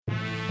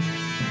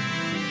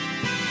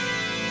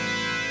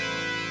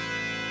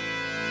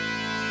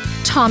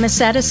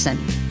Thomas Edison,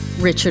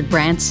 Richard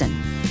Branson,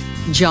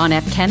 John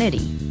F.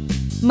 Kennedy,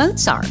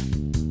 Mozart,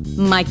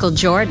 Michael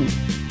Jordan,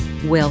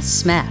 Will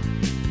Smith.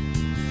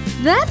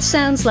 That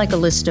sounds like a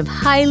list of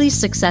highly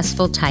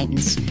successful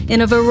titans in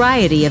a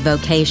variety of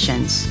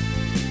vocations.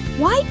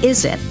 Why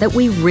is it that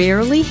we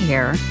rarely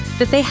hear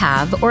that they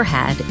have or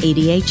had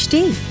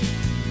ADHD?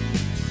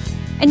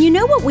 And you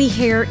know what we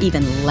hear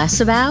even less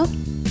about?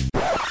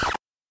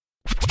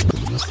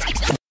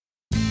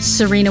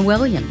 Serena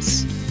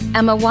Williams,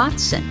 Emma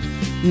Watson,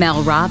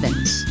 Mel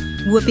Robbins,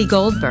 Whoopi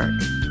Goldberg,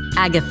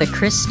 Agatha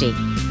Christie,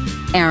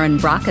 Erin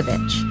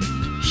Brockovich,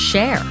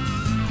 Cher.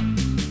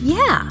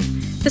 Yeah,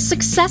 the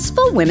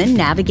successful women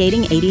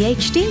navigating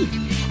ADHD.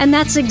 And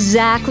that's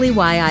exactly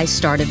why I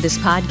started this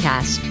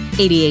podcast,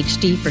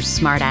 ADHD for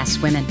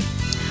Smartass Women.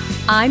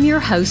 I'm your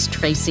host,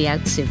 Tracy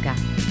Otsuka.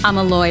 I'm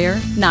a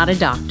lawyer, not a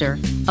doctor,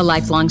 a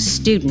lifelong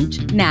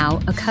student, now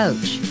a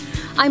coach.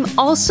 I'm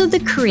also the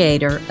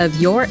creator of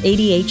Your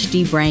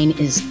ADHD Brain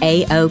is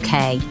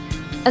A-OK,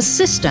 a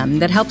system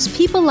that helps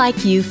people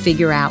like you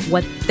figure out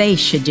what they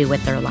should do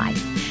with their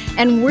life.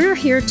 And we're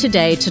here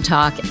today to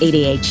talk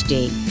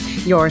ADHD,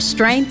 your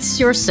strengths,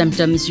 your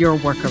symptoms, your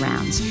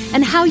workarounds,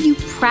 and how you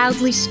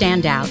proudly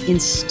stand out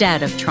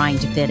instead of trying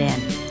to fit in.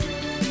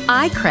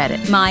 I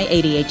credit my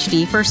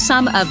ADHD for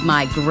some of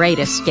my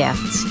greatest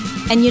gifts.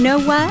 And you know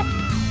what?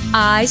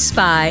 I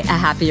spy a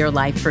happier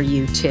life for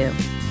you too.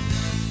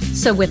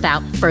 So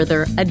without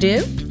further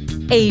ado,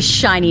 a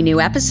shiny new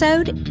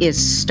episode is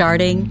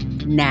starting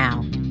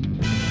now.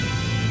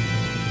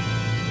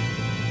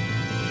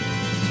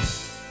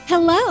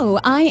 Hello,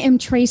 I am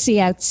Tracy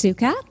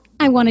Otsuka.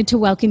 I wanted to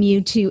welcome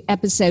you to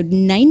episode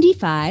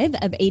 95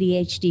 of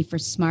ADHD for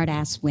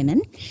Smartass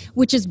Women,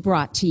 which is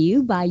brought to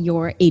you by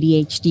Your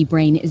ADHD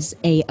Brain is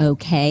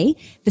A-OK,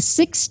 the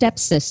 6-step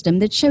system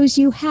that shows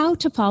you how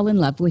to fall in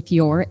love with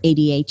your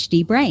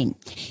ADHD brain.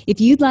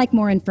 If you'd like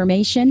more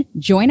information,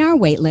 join our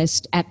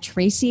waitlist at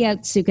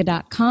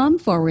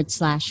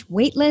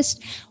tracyotsuka.com/waitlist.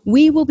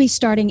 We will be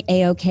starting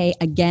A-OK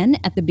again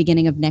at the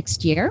beginning of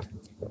next year.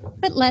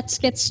 But let's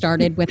get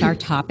started with our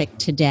topic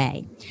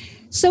today.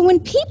 So when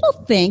people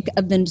think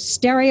of the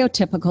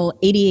stereotypical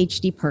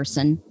ADHD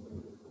person,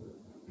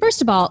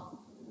 first of all,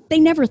 they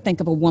never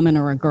think of a woman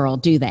or a girl,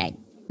 do they?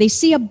 They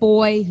see a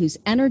boy who's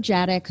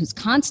energetic, who's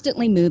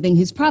constantly moving,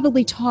 who's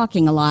probably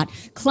talking a lot,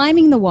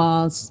 climbing the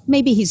walls.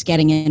 Maybe he's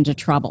getting into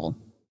trouble.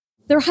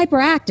 They're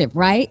hyperactive,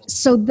 right?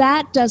 So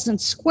that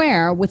doesn't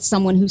square with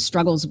someone who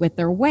struggles with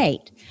their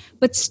weight.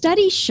 But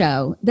studies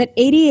show that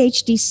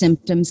ADHD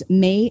symptoms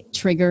may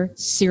trigger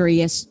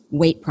serious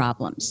weight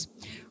problems.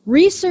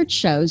 Research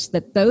shows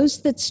that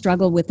those that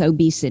struggle with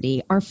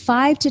obesity are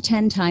 5 to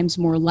 10 times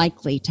more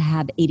likely to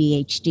have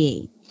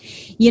ADHD.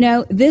 You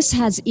know, this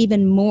has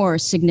even more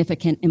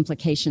significant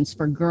implications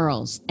for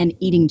girls and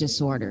eating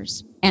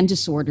disorders and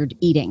disordered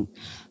eating.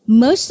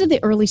 Most of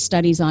the early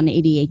studies on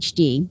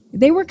ADHD,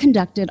 they were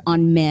conducted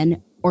on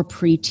men or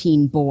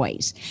preteen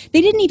boys.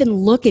 They didn't even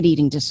look at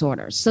eating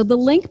disorders. So the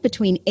link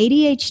between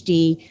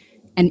ADHD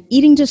and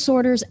eating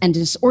disorders and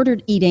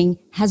disordered eating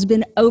has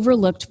been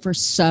overlooked for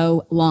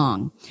so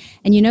long.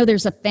 And you know,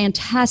 there's a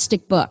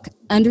fantastic book,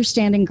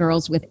 Understanding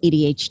Girls with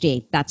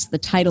ADHD. That's the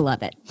title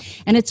of it.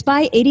 And it's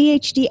by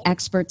ADHD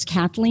experts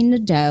Kathleen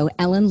Nadeau,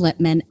 Ellen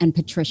Littman, and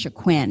Patricia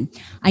Quinn.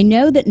 I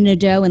know that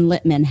Nadeau and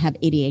Littman have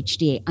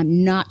ADHD.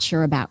 I'm not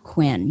sure about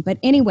Quinn. But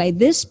anyway,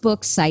 this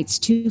book cites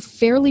 2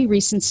 fairly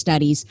recent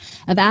studies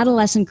of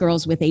adolescent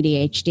girls with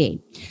ADHD.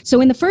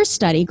 So in the first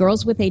study,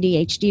 girls with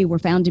ADHD were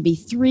found to be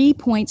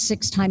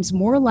 3.6 times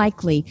more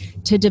likely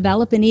to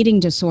develop an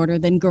eating disorder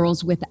than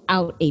girls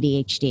without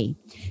ADHD.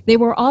 They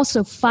were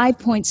also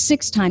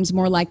 5.6 times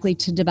more likely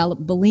to develop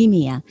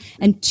bulimia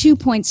and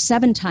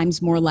 2.7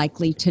 times more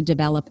likely to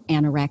develop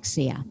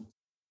anorexia.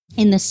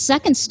 In the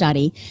second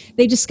study,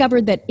 they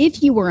discovered that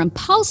if you were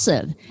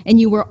impulsive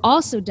and you were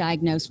also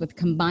diagnosed with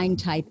combined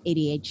type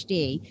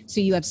ADHD,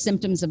 so you have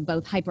symptoms of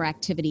both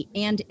hyperactivity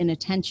and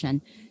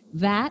inattention,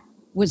 that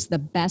was the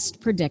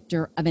best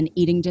predictor of an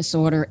eating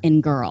disorder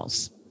in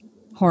girls.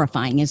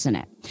 Horrifying, isn't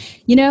it?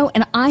 You know,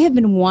 and I have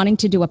been wanting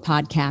to do a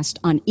podcast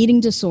on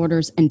eating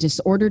disorders and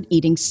disordered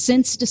eating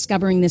since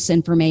discovering this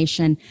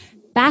information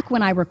back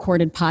when I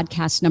recorded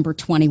podcast number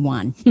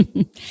 21,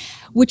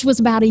 which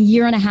was about 1.5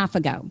 years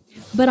ago.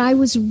 But I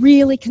was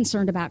really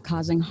concerned about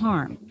causing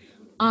harm.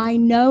 I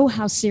know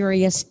how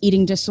serious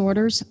eating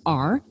disorders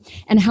are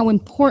and how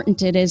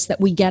important it is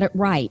that we get it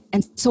right.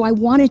 And so I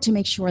wanted to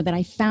make sure that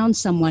I found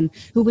someone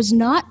who was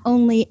not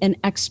only an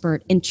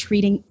expert in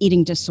treating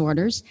eating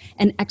disorders,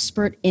 an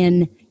expert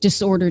in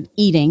disordered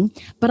eating,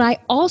 but I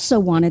also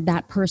wanted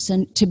that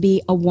person to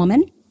be a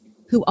woman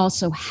who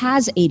also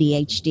has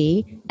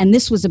ADHD, and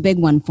this was a big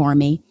one for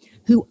me,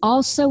 who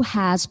also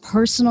has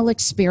personal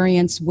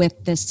experience with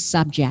this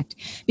subject,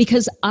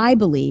 because I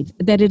believe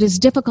that it is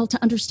difficult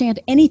to understand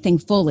anything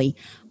fully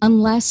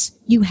unless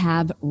you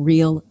have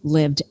real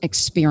lived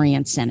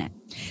experience in it.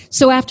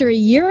 So after 1.5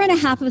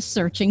 years of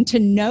searching to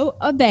no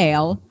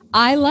avail,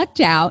 I lucked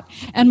out,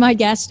 and my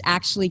guest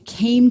actually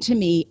came to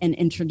me and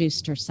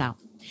introduced herself.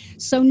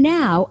 So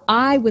now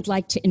I would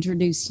like to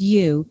introduce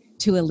you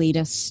to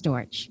Alita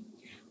Storch.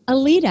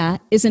 Alita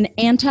is an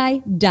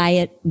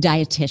anti-diet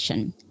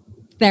dietitian,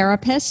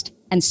 therapist,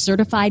 and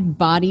certified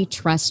body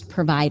trust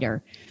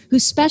provider who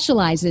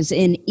specializes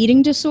in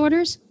eating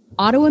disorders,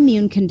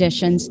 autoimmune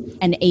conditions,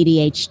 and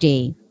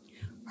ADHD.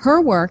 Her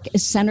work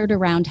is centered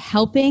around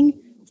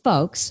helping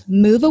folks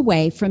move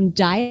away from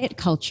diet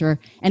culture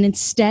and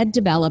instead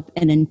develop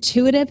an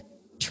intuitive,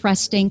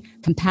 trusting,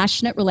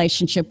 compassionate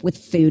relationship with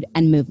food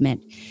and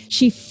movement.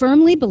 She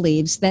firmly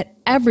believes that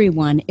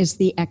everyone is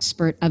the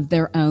expert of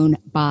their own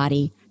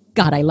body.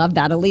 God, I love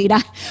that,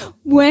 Alita.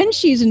 When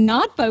she's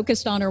not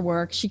focused on her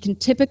work, she can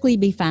typically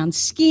be found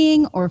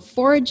skiing or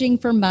foraging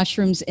for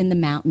mushrooms in the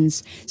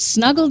mountains,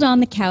 snuggled on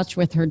the couch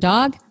with her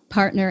dog,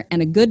 partner,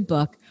 and a good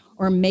book,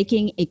 or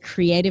making a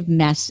creative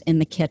mess in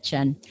the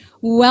kitchen.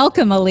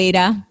 Welcome,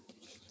 Alita.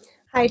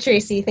 Hi,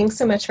 Tracy. Thanks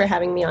so much for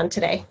having me on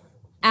today.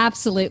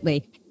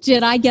 Absolutely.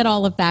 Did I get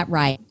all of that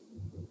right?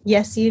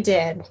 Yes, you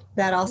did.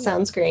 That all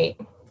sounds great.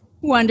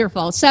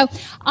 Wonderful. So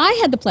I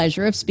had the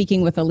pleasure of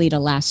speaking with Alita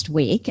last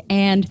week,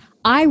 and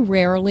I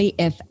rarely,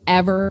 if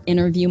ever,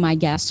 interview my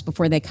guests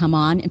before they come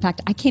on. In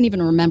fact, I can't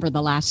even remember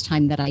the last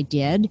time that I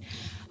did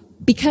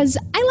because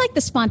I like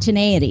the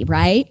spontaneity,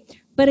 right?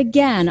 But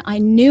again, I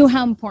knew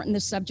how important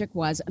this subject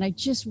was, and I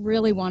just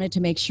really wanted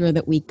to make sure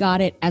that we got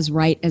it as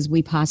right as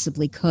we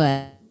possibly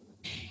could.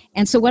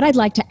 And so what I'd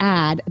like to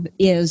add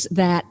is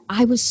that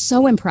I was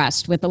so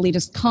impressed with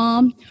Alita's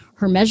calm,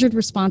 her measured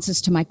responses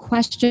to my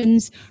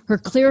questions, her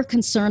clear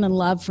concern and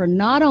love for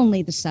not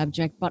only the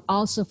subject, but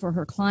also for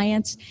her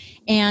clients.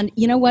 And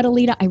you know what,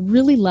 Alita, I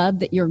really love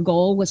that your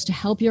goal was to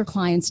help your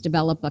clients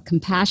develop a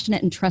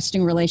compassionate and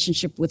trusting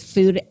relationship with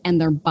food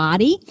and their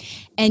body.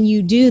 And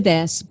you do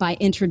this by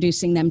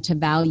introducing them to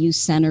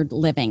value-centered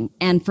living.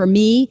 And for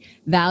me,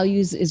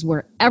 values is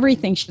where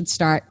everything should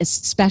start,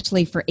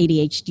 especially for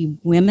ADHD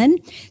women.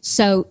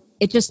 So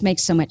it just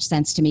makes so much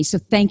sense to me. So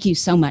thank you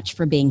so much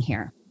for being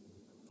here.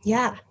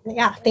 Yeah.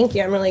 Thank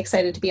you. I'm really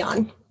excited to be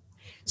on.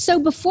 So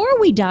before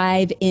we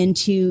dive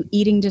into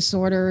eating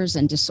disorders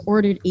and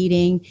disordered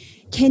eating,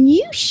 can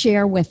you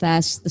share with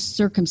us the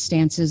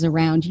circumstances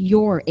around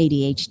your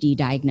ADHD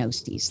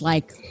diagnoses?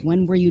 Like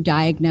when were you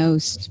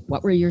diagnosed?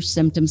 What were your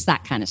symptoms?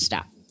 That kind of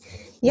stuff.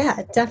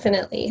 Yeah,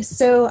 definitely.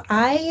 So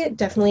I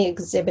definitely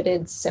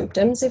exhibited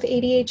symptoms of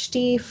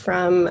ADHD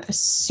from a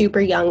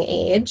super young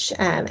age.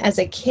 As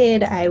a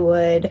kid, I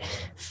would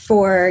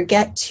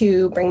forget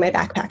to bring my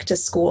backpack to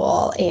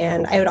school,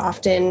 and I would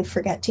often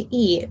forget to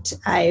eat.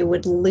 I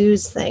would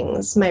lose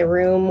things. My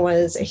room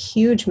was a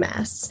huge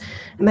mess.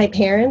 My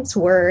parents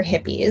were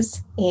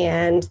hippies,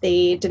 and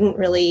they didn't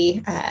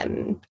really,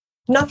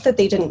 not that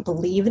they didn't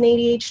believe in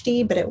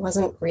ADHD, but it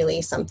wasn't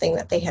really something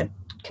that they had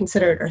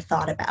considered or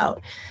thought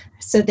about.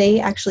 So they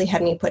actually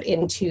had me put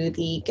into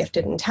the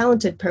Gifted and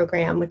Talented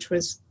program, which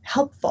was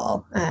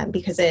helpful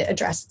because it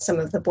addressed some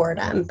of the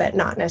boredom, but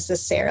not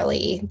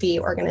necessarily the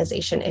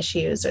organization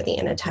issues or the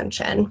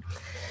inattention.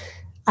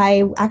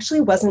 I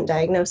actually wasn't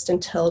diagnosed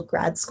until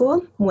grad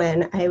school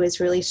when I was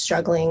really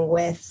struggling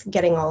with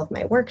getting all of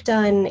my work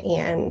done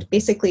and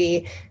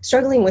basically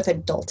struggling with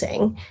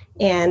adulting.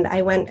 And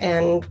I went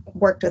and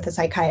worked with a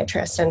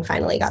psychiatrist and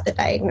finally got the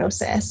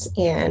diagnosis.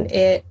 And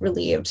it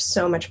relieved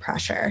so much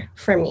pressure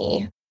for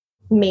me,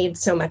 made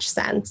so much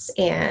sense.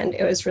 And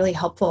it was really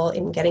helpful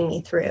in getting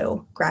me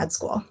through grad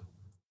school.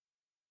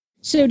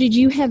 So did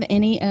you have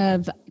any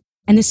of,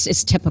 and this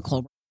is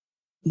typical,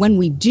 when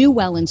we do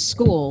well in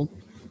school,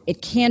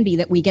 it can be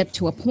that we get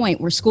to a point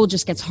where school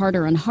just gets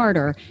harder and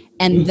harder,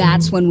 and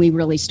that's when we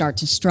really start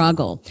to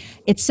struggle.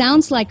 It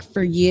sounds like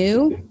for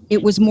you,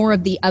 it was more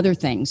of the other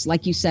things,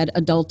 like you said,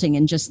 adulting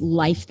and just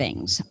life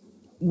things.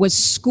 Was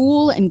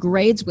school and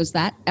grades, was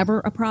that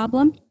ever a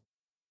problem?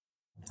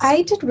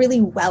 I did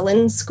really well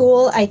in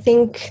school. I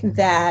think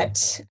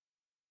that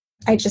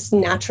I just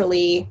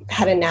naturally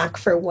had a knack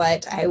for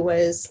what I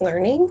was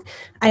learning.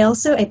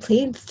 I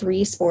played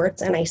 3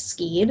 sports and I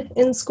skied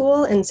in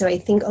school. And so I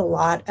think a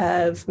lot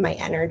of my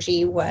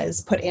energy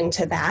was put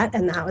into that.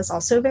 And that was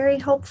also very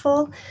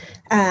helpful.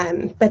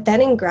 But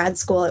then in grad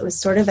school, it was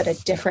sort of at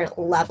a different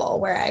level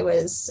where I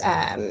was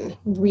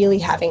really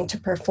having to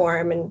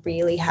perform and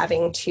really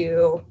having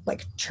to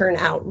churn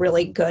out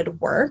really good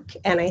work.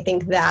 And I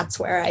think that's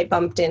where I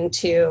bumped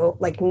into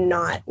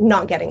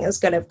not getting as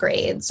good of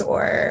grades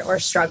or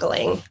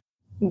struggling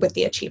with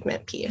the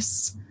achievement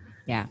piece.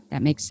 Yeah,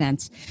 that makes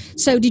sense.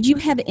 So did you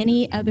have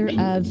any other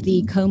of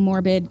the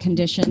comorbid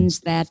conditions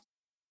that,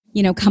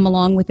 come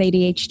along with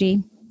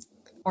ADHD?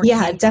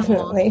 Yeah,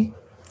 definitely.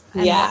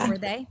 What were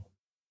they?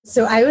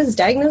 So I was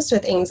diagnosed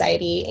with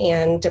anxiety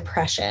and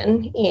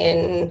depression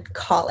in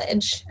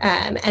college.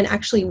 And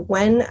actually,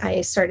 when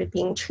I started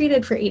being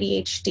treated for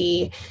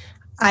ADHD,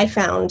 I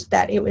found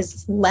that it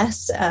was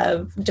less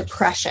of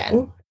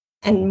depression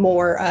and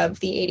more of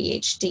the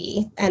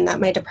ADHD, and that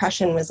my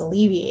depression was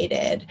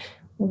alleviated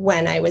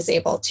when I was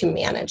able to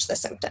manage the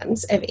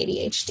symptoms of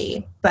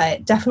ADHD.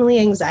 But definitely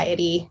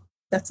anxiety,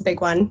 that's a big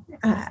one.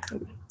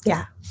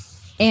 Yeah.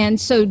 And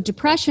so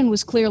depression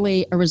was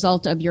clearly a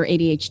result of your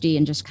ADHD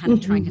and just kind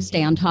of trying to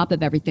stay on top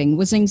of everything.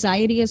 Was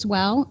anxiety as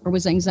well, or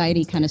was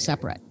anxiety kind of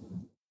separate?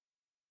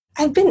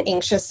 I've been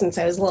anxious since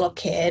I was a little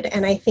kid,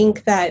 and I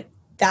think that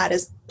that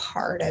is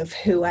part of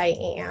who I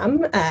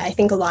am. I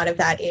think a lot of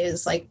that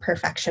is like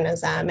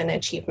perfectionism and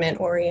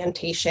achievement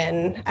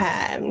orientation,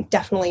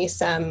 definitely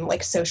some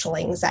like social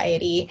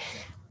anxiety.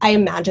 I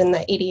imagine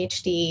that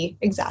ADHD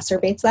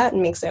exacerbates that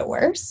and makes it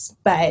worse,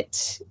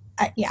 but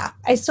yeah,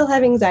 I still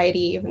have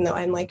anxiety even though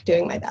I'm like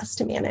doing my best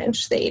to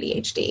manage the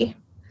ADHD.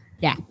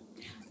 Yeah,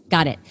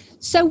 got it.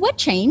 So what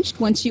changed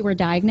once you were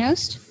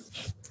diagnosed?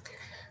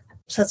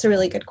 So that's a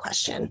really good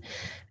question.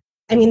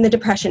 I mean, the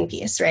depression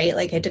piece, right?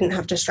 Like I didn't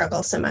have to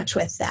struggle so much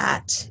with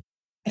that.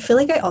 I feel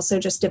like I also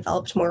just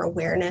developed more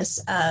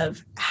awareness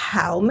of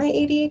how my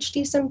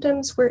ADHD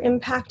symptoms were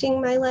impacting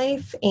my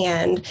life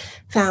and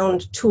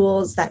found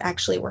tools that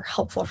actually were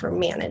helpful for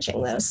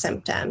managing those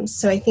symptoms.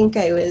 So I think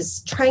I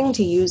was trying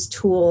to use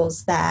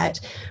tools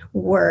that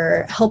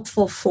were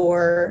helpful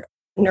for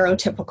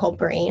neurotypical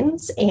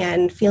brains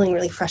and feeling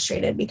really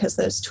frustrated because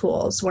those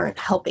tools weren't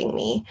helping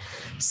me.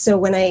 So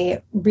when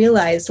I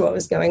realized what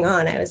was going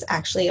on, I was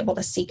actually able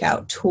to seek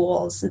out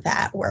tools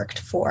that worked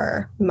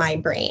for my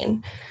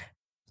brain.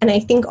 And I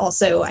think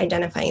also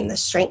identifying the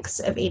strengths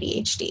of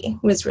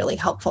ADHD was really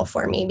helpful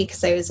for me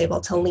because I was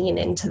able to lean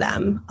into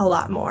them a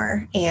lot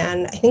more.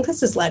 And I think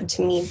this has led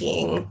to me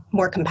being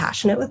more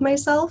compassionate with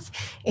myself.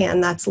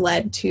 And that's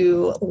led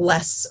to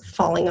less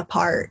falling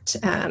apart,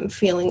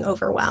 feeling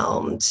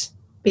overwhelmed,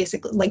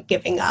 basically like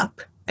giving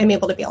up. I'm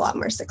able to be a lot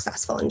more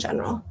successful in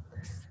general.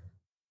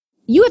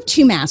 You have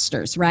two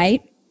masters,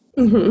 right?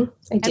 I do.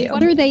 And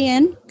what are they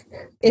in?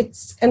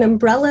 It's an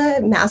umbrella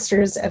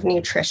Masters of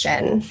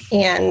Nutrition,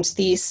 and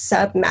the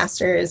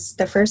sub-masters,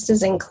 the first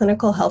is in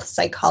clinical health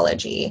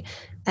psychology,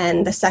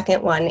 and the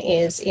second one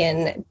is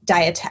in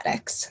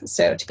dietetics,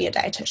 so to be a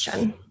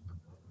dietitian.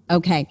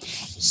 Okay.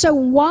 So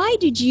why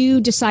did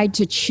you decide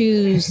to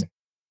choose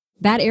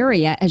that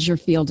area as your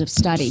field of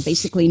study,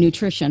 basically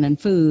nutrition and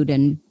food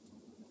and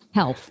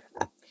health?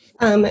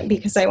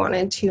 Because I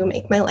wanted to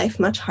make my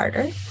life much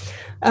harder.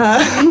 No,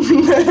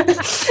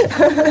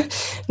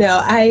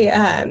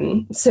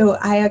 I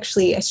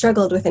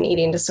struggled with an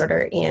eating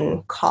disorder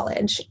in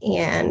college,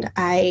 and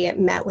I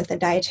met with a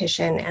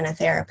dietitian and a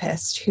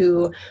therapist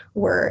who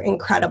were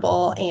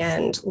incredible,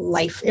 and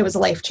it was a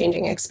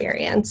life-changing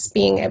experience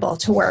being able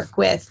to work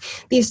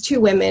with these two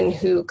women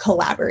who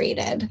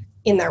collaborated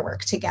in their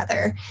work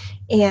together.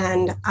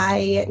 And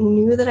I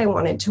knew that I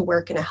wanted to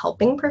work in a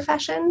helping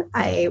profession.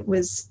 I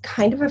was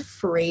kind of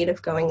afraid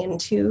of going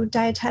into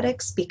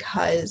dietetics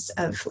because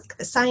of like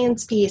the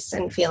science piece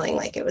and feeling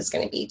like it was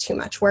going to be too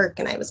much work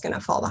and I was going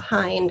to fall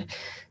behind.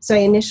 So I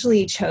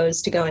initially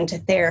chose to go into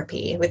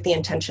therapy with the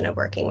intention of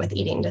working with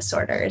eating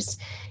disorders.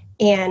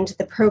 And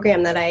the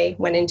program that I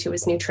went into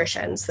was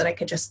nutrition, so that I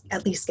could just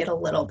at least get a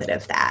little bit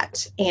of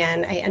that.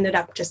 And I ended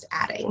up just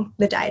adding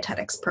the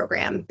dietetics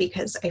program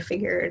because I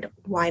figured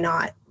why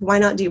not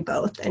do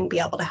both and be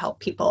able to help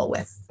people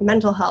with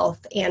mental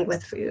health and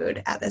with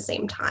food at the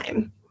same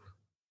time.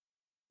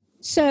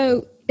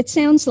 So it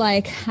sounds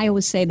like, I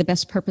always say the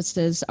best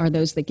purposes are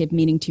those that give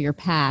meaning to your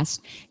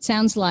past. It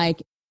sounds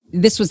like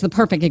this was the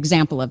perfect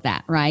example of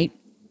that, right?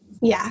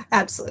 Yeah,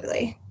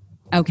 absolutely.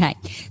 Okay.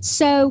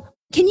 So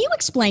can you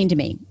explain to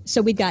me?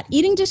 So we've got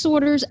eating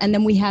disorders and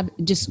then we have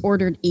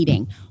disordered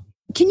eating.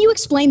 Can you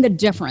explain the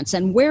difference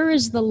and where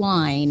is the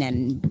line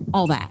and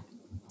all that?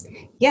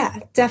 Yeah,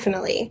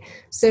 definitely.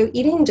 So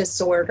eating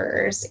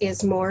disorders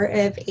is more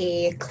of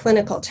a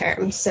clinical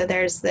term. So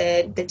there's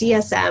the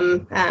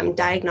DSM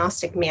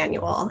diagnostic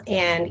manual,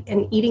 and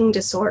an eating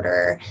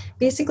disorder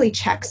basically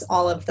checks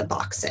all of the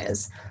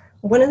boxes.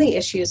 One of the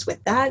issues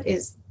with that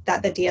is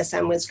that the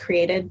DSM was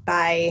created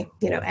by,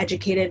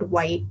 educated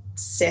white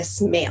cis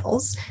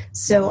males.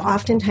 So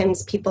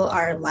oftentimes people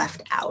are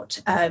left out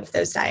of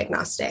those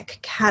diagnostic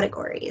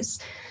categories.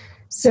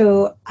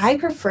 So I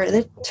prefer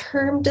the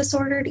term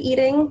disordered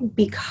eating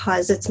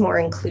because it's more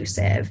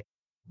inclusive.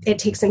 It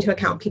takes into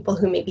account people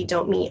who maybe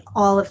don't meet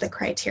all of the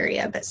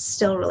criteria but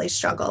still really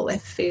struggle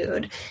with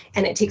food.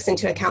 And it takes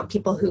into account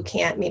people who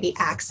can't maybe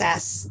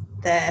access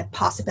the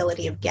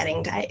possibility of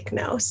getting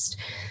diagnosed.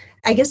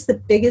 I guess the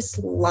biggest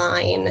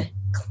line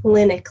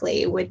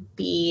clinically would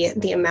be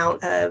the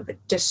amount of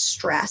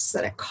distress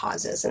that it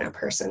causes in a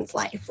person's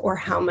life, or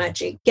how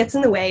much it gets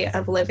in the way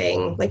of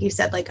living, like you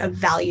said, like a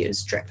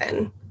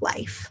values-driven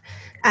life.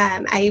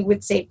 I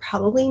would say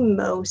probably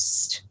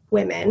most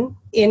women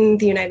in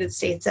the United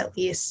States, at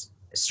least,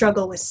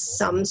 struggle with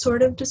some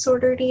sort of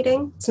disordered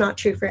eating. It's not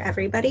true for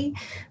everybody,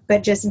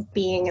 but just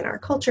being in our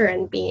culture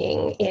and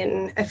being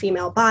in a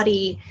female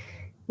body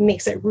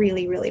makes it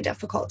really, really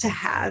difficult to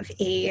have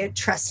a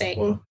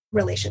trusting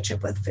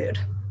relationship with food.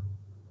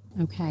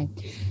 Okay.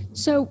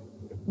 So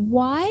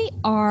why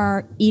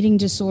are eating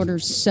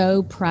disorders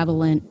so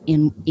prevalent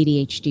in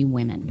ADHD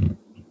women?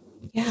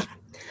 Yeah.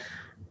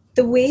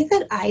 The way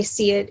that I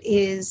see it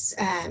is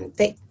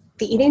that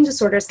the eating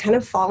disorders kind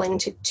of fall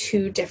into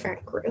two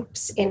different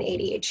groups in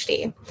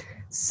ADHD.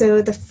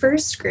 So the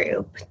first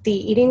group,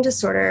 the eating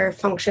disorder,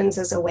 functions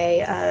as a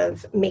way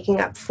of making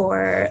up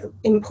for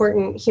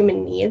important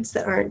human needs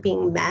that aren't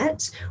being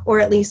met, or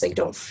at least like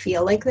don't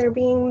feel like they're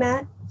being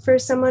met for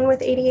someone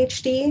with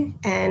ADHD.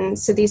 And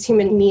so these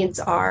human needs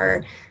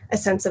are a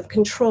sense of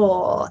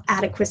control,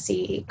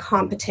 adequacy,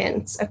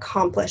 competence,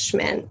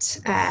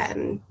 accomplishment,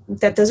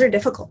 that those are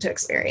difficult to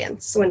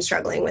experience when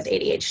struggling with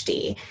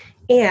ADHD.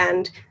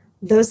 And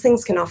those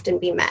things can often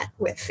be met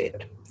with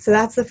food. So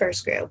that's the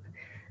first group.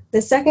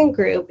 The second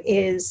group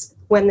is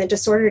when the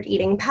disordered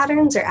eating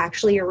patterns are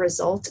actually a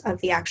result of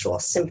the actual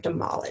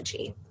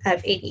symptomology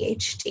of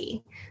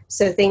ADHD.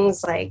 So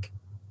things like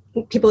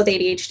people with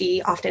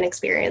ADHD often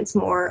experience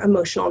more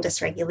emotional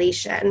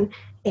dysregulation,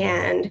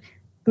 and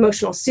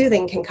emotional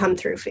soothing can come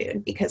through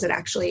food because it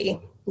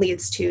actually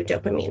leads to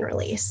dopamine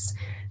release.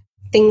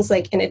 Things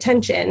like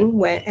inattention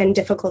and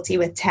difficulty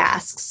with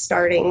tasks,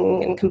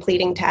 starting and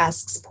completing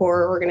tasks,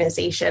 poor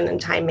organization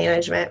and time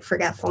management,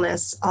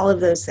 forgetfulness, all of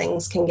those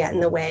things can get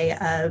in the way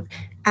of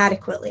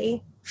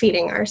adequately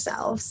feeding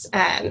ourselves.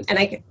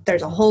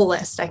 There's a whole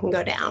list I can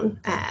go down,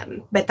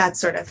 but that's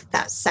sort of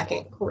that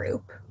second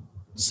group.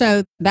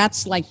 So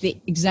that's like the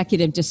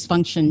executive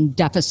dysfunction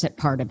deficit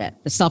part of it,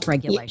 the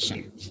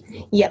self-regulation.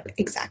 Yep,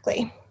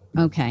 exactly.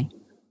 Okay.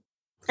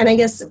 And I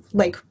guess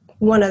like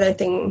one other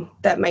thing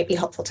that might be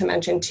helpful to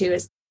mention too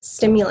is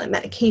stimulant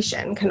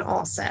medication can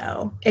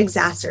also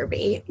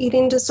exacerbate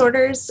eating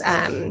disorders,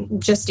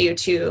 just due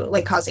to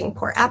like causing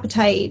poor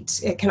appetite.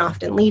 It can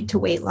often lead to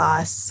weight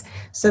loss.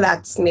 So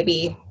that's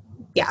maybe,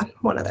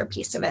 one other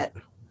piece of it.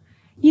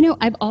 You know,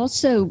 I've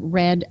also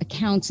read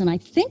accounts, and I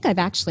think I've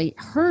actually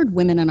heard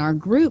women in our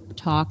group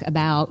talk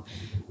about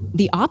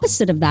the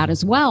opposite of that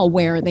as well,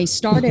 where they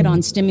started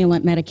on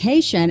stimulant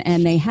medication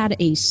and they had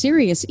a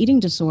serious eating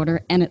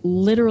disorder and it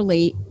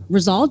literally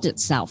resolved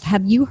itself.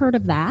 Have you heard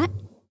of that?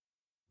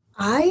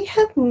 I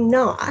have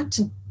not.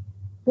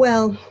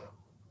 Well,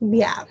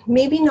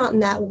 maybe not in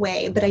that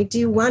way, but I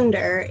do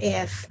wonder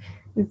if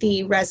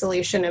the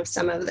resolution of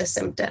some of the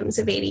symptoms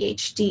of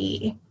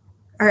ADHD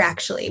are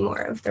actually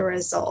more of the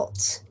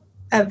result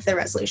of the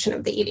resolution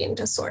of the eating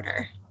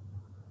disorder.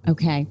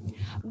 Okay.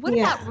 What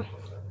about,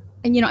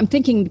 and I'm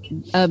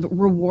thinking of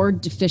reward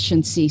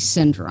deficiency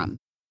syndrome.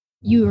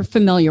 You are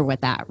familiar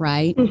with that,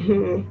 right?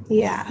 Mm-hmm.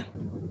 Yeah.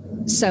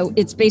 So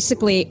it's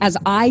basically, as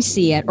I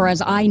see it, or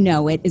as I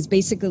know it, is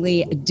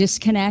basically a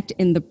disconnect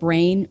in the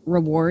brain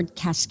reward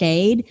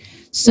cascade.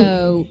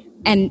 So,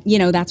 and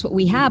that's what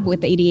we have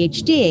with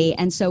ADHD.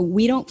 And so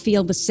we don't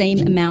feel the same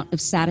amount of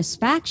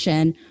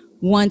satisfaction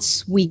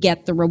once we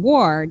get the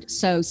reward.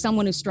 So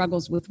someone who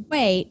struggles with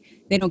weight,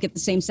 they don't get the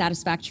same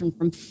satisfaction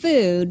from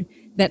food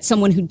that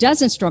someone who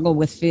doesn't struggle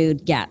with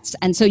food gets.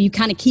 And so you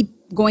kind of keep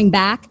going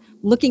back,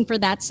 looking for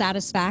that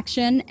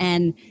satisfaction,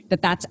 and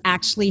that's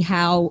actually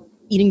how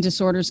eating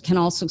disorders can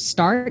also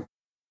start.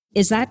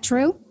 Is that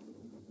true?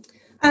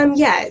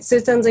 So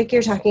it sounds like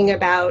you're talking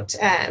about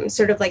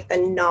sort of like the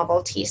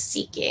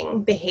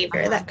novelty-seeking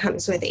behavior that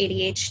comes with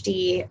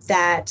ADHD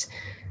that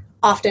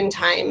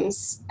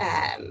oftentimes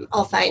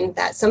I'll find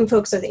that some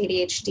folks with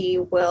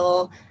ADHD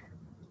will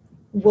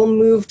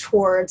move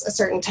towards a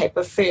certain type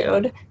of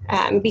food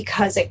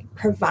because it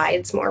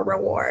provides more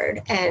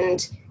reward.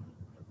 And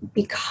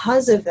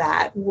because of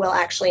that, we'll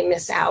actually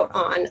miss out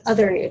on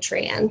other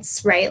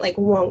nutrients, right? Like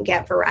won't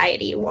get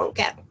variety, won't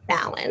get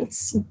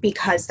balance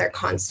because they're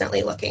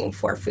constantly looking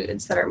for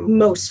foods that are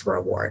most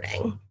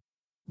rewarding.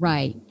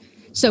 Right.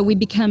 So we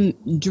become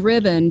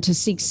driven to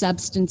seek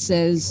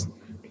substances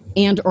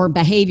and or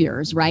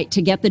behaviors, right,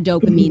 to get the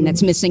dopamine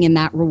that's missing in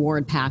that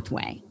reward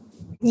pathway.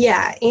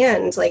 Yeah,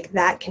 and like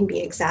that can be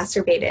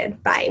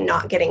exacerbated by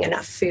not getting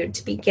enough food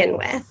to begin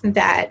with,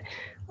 that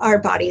our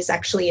bodies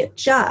actually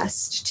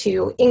adjust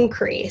to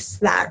increase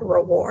that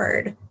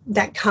reward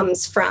that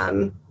comes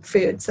from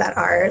foods that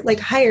are like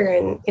higher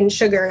in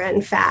sugar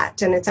and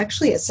fat. And it's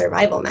actually a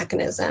survival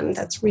mechanism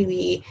that's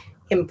really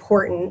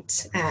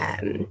important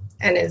and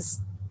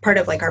is part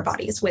of like our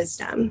body's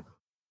wisdom.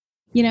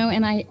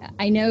 And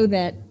I know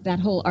that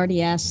whole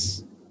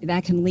RDS,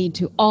 that can lead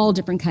to all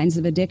different kinds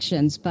of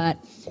addictions,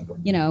 but,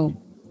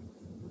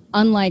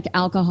 unlike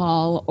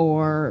alcohol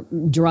or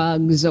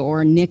drugs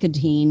or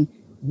nicotine,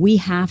 we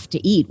have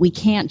to eat. We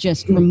can't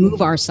just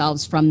remove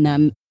ourselves from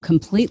them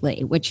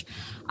completely, which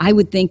I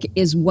would think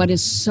is what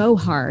is so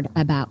hard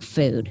about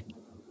food.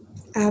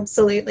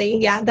 Absolutely.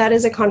 Yeah, that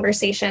is a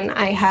conversation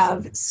I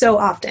have so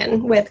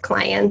often with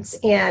clients.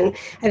 And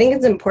I think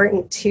it's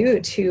important too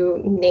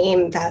to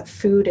name that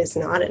food is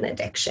not an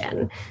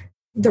addiction.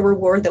 The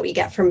reward that we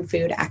get from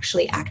food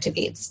actually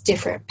activates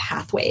different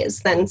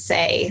pathways than,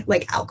 say,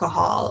 like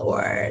alcohol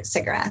or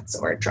cigarettes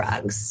or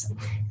drugs.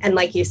 And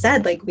like you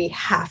said, like we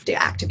have to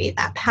activate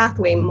that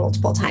pathway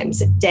multiple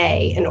times a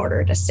day in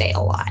order to stay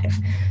alive.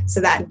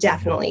 So that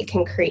definitely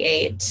can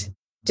create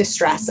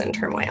distress and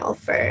turmoil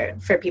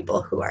for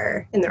people who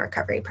are in the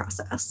recovery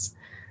process.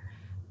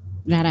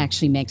 That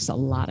actually makes a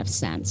lot of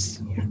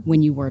sense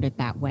when you word it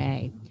that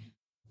way.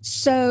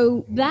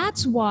 So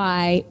that's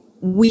why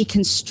we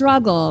can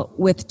struggle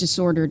with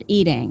disordered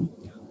eating.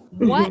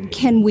 what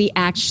can we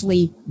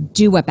actually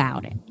do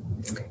about it?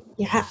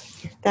 Yeah,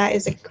 that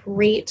is a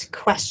great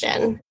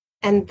question.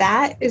 And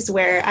that is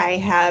where I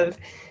have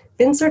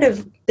been sort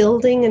of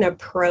building an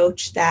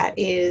approach that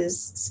is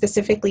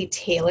specifically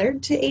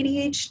tailored to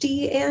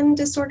ADHD and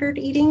disordered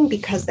eating,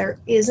 because there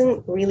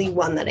isn't really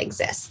one that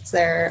exists.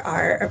 There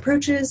are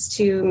approaches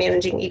to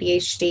managing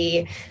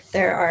ADHD.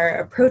 There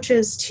are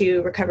approaches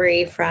to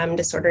recovery from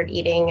disordered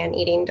eating and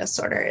eating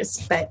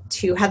disorders. But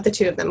to have the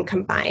two of them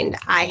combined,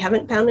 I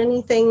haven't found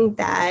anything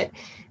that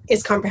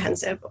is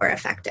comprehensive or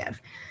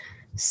effective.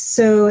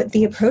 So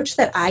the approach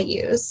that I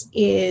use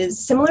is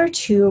similar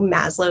to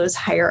Maslow's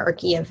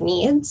hierarchy of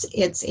needs.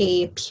 It's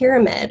a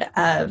pyramid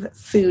of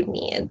food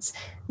needs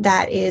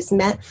that is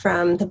met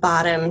from the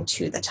bottom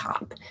to the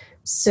top.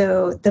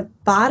 So the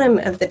bottom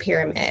of the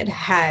pyramid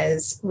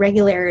has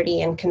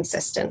regularity and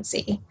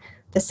consistency.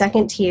 The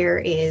second tier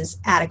is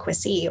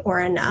adequacy or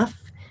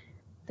enough.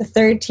 The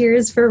third tier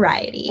is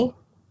variety.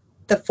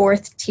 The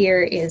fourth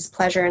tier is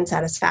pleasure and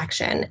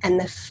satisfaction. And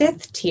the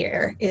fifth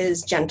tier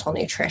is gentle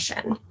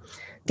nutrition.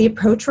 The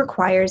approach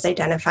requires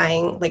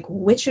identifying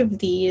which of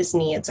these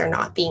needs are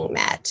not being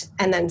met,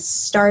 and then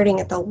starting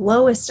at the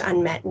lowest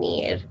unmet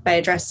need by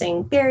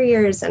addressing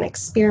barriers and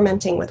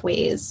experimenting with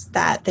ways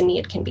that the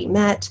need can be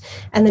met,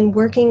 and then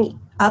working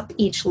up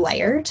each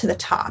layer to the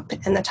top.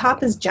 And the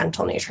top is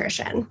gentle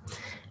nutrition.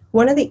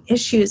 One of the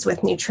issues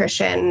with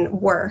nutrition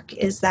work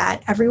is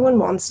that everyone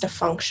wants to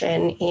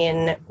function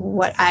in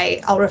what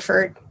I'll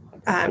refer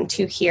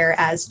to here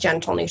as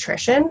gentle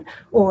nutrition,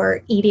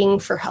 or eating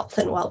for health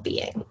and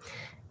well-being.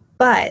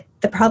 But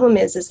the problem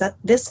is that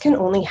this can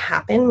only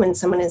happen when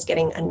someone is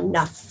getting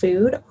enough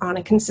food on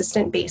a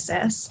consistent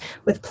basis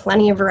with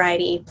plenty of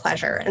variety,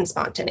 pleasure, and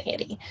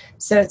spontaneity.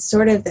 So it's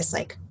sort of this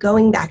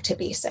going back to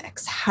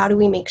basics. How do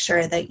we make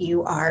sure that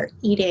you are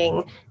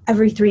eating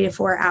every 3 to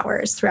 4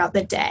 hours throughout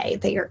the day,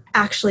 that you're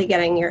actually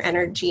getting your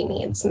energy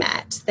needs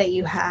met, that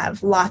you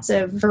have lots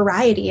of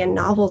variety and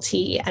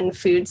novelty and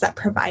foods that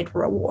provide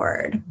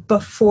reward,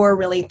 before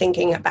really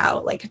thinking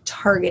about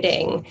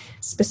targeting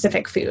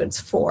specific foods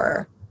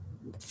for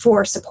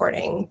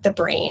supporting the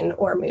brain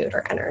or mood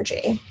or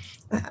energy.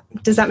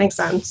 Does that make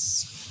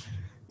sense?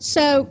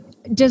 So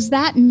does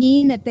that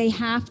mean that they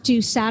have to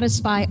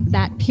satisfy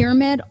that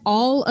pyramid,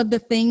 all of the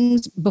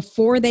things,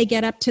 before they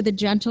get up to the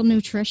gentle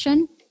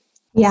nutrition?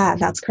 Yeah,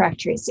 that's correct,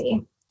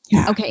 Tracy.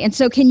 Yeah. Okay, and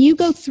so can you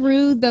go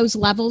through those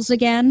levels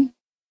again?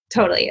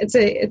 Totally.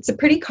 It's a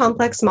pretty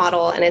complex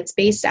model, and it's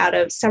based out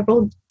of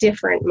several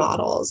different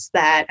models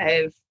that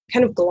I've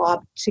kind of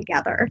globbed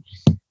together.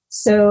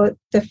 So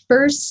the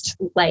first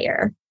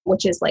layer,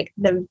 which is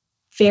the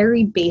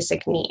very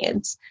basic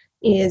needs,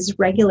 is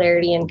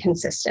regularity and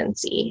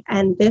consistency.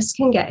 And this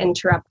can get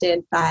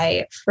interrupted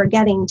by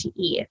forgetting to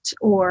eat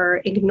or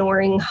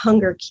ignoring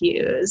hunger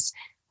cues,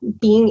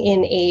 being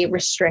in a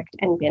restrict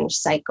and binge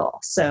cycle.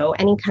 So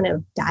any kind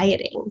of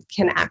dieting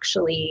can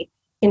actually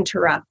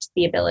interrupt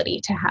the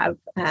ability to have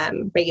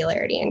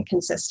regularity and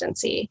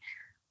consistency.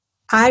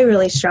 I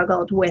really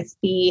struggled with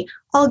the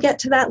I'll get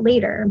to that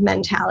later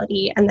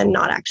mentality and then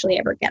not actually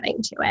ever getting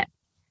to it.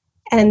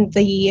 And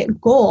the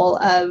goal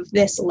of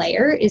this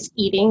layer is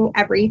eating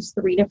every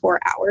 3 to 4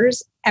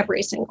 hours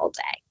every single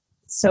day.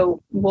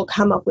 So we'll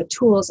come up with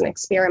tools and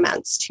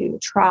experiments to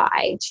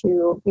try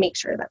to make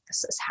sure that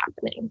this is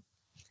happening.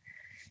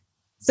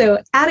 So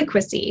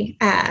adequacy,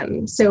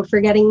 so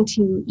forgetting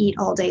to eat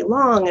all day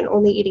long and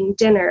only eating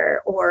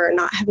dinner, or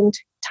not having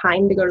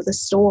time to go to the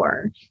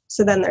store,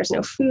 so then there's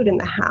no food in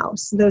the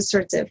house. Those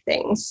sorts of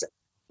things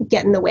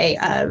get in the way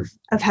of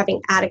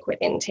having adequate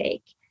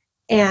intake.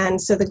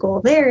 And so the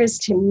goal there is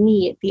to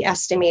meet the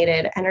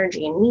estimated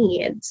energy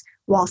needs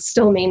while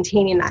still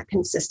maintaining that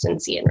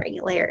consistency and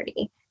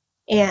regularity.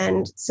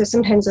 And so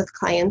sometimes with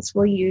clients,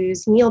 we'll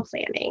use meal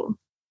planning.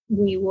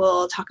 We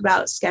will talk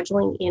about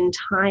scheduling in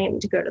time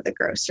to go to the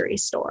grocery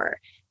store,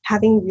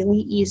 having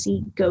really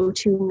easy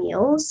go-to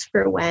meals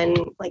for when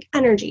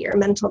energy or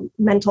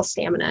mental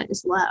stamina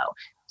is low.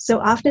 So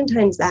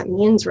oftentimes that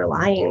means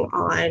relying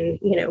on,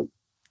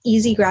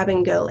 easy grab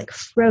and go,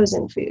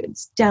 frozen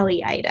foods,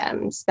 deli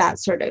items, that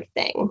sort of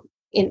thing,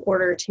 in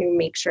order to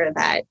make sure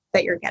that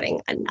you're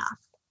getting enough.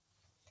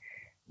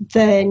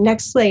 The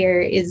next layer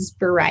is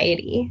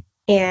variety.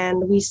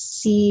 And we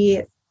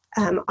see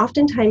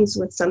oftentimes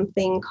with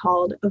something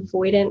called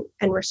avoidant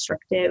and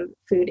restrictive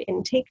food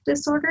intake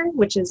disorder,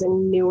 which is a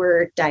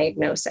newer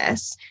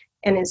diagnosis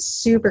and is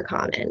super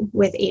common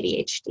with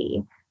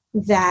ADHD,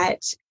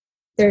 that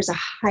there's a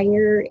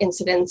higher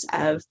incidence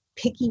of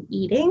picky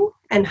eating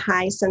and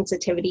high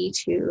sensitivity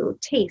to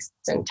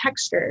tastes and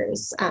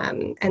textures,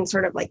 and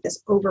sort of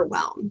this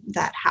overwhelm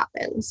that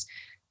happens.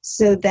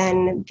 So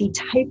then the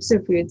types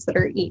of foods that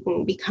are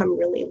eaten become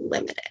really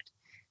limited.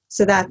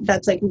 So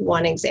that's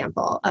one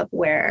example of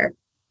where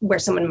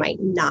someone might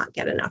not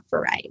get enough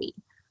variety.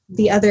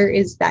 The other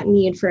is that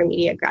need for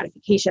immediate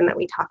gratification that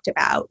we talked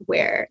about,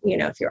 where,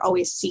 if you're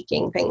always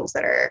seeking things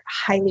that are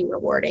highly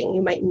rewarding,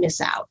 you might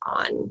miss out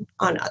on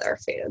other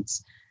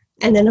foods.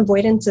 and then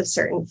avoidance of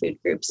certain food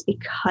groups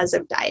because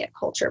of diet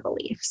culture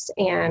beliefs.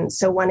 And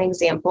so one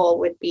example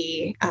would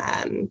be,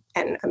 and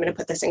I'm going to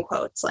put this in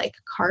quotes, like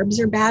carbs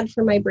are bad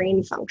for my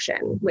brain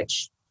function,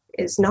 which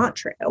is not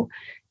true.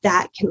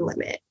 That can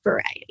limit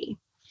variety.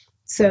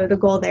 So the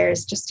goal there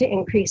is just to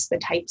increase the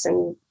types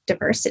and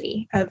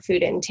diversity of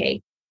food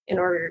intake in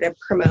order to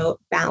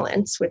promote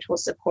balance, which will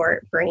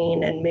support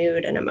brain and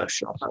mood and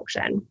emotional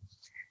function.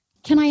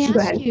 Can I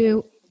ask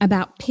you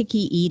about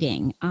picky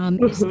eating?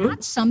 Is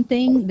that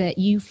something that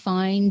you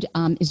find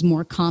is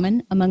more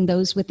common among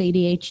those with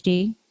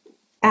ADHD?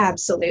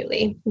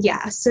 Absolutely.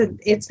 Yeah. So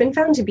it's been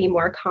found to be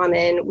more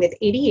common with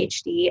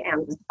ADHD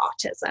and with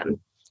autism.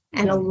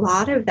 And a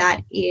lot of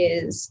that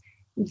is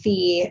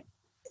the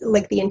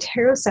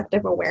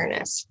interoceptive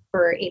awareness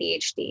for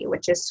ADHD,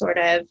 which is sort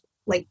of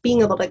like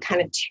being able to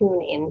kind of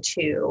tune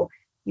into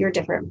your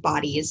different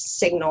body's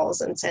signals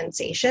and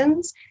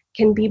sensations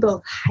can be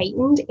both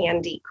heightened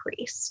and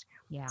decreased.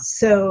 Yeah.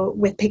 So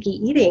with picky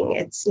eating,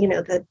 it's,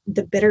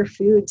 the bitter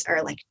foods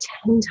are like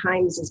 10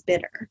 times as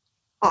bitter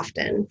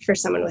often for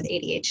someone with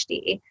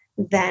ADHD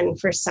than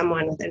for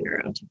someone with a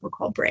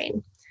neurotypical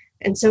brain.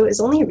 And so it was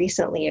only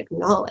recently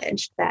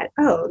acknowledged that,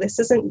 oh, this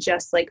isn't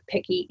just like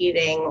picky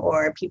eating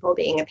or people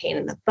being a pain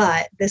in the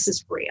butt. This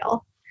is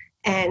real.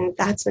 And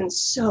that's been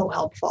so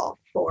helpful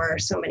for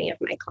so many of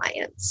my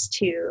clients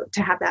to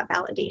have that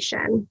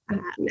validation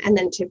and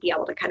then to be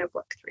able to kind of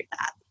work through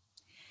that.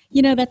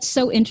 That's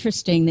so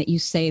interesting that you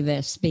say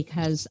this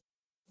because,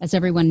 as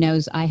everyone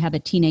knows, I have a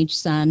teenage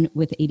son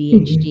with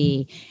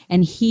ADHD,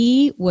 and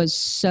he was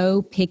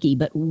so picky,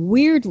 but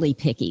weirdly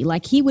picky.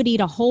 Like he would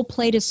eat a whole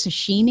plate of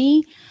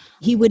sashimi.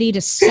 He would eat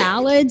a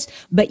salads,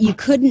 but you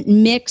couldn't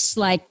mix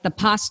like the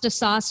pasta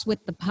sauce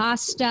with the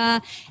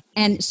pasta.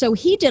 And so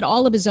he did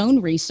all of his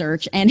own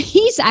research, and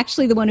he's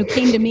actually the one who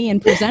came to me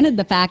and presented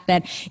the fact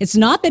that it's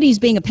not that he's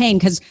being a pain,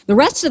 because the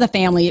rest of the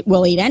family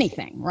will eat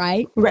anything,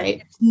 right?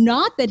 Right. It's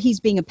not that he's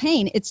being a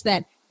pain. It's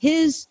that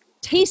his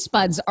taste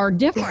buds are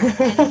different.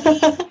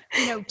 And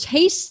he,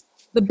 tastes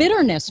the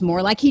bitterness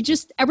more, like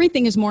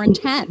everything is more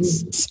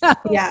intense. So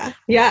yeah.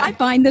 I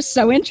find this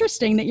so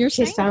interesting that you're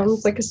saying He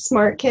sounds like a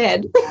smart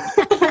kid.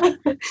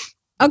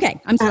 Okay,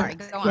 I'm sorry.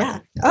 Go on. Yeah.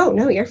 Oh,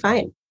 no, you're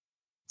fine.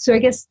 So I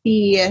guess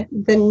the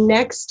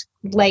next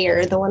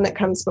layer, the one that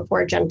comes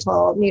before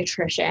gentle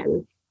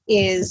nutrition,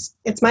 it's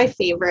my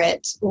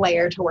favorite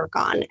layer to work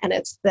on, and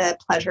it's the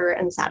pleasure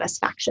and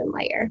satisfaction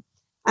layer.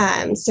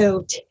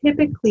 So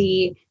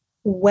typically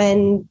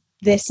when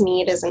this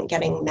need isn't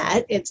getting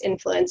met, it's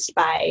influenced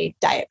by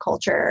diet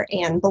culture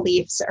and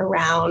beliefs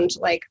around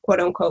like quote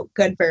unquote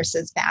good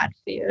versus bad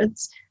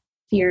foods,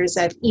 fears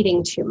of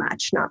eating too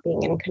much, not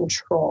being in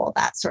control,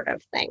 that sort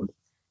of thing.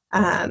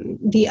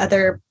 The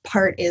other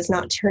part is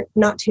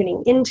not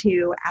tuning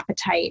into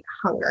appetite,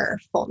 hunger,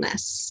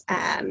 fullness,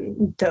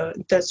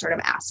 those sort of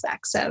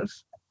aspects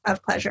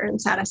of pleasure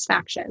and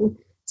satisfaction.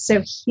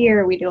 So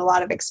here we do a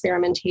lot of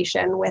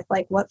experimentation with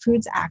like what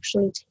foods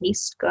actually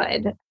taste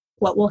good,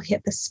 what will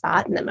hit the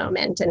spot in the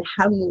moment, and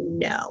how do you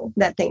know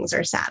that things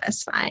are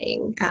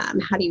satisfying?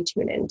 How do you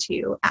tune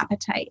into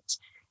appetite?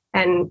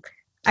 And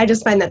I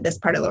just find that this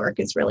part of the work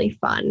is really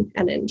fun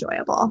and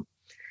enjoyable.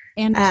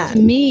 And to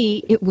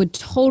me, it would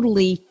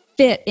totally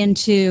fit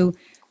into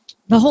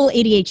the whole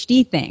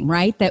ADHD thing,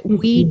 right? That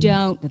we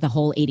don't, the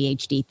whole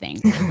ADHD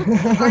thing,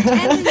 our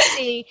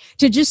tendency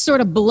to just sort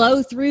of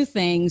blow through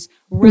things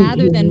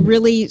rather than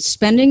really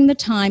spending the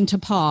time to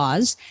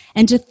pause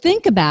and to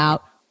think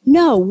about,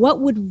 no,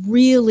 what would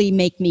really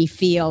make me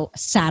feel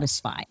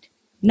satisfied?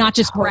 Not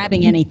just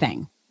grabbing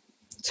anything.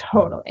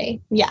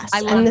 Totally. Yes. I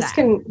love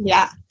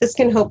that. This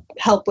can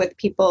help with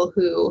people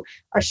who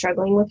are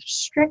struggling with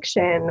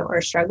restriction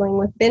or struggling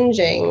with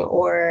binging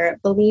or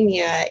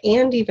bulimia,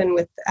 and even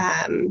with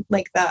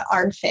like the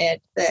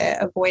RFID,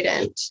 the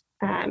avoidant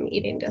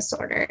eating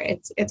disorder.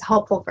 It's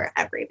helpful for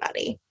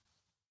everybody.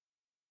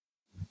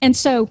 And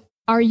so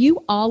are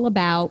you all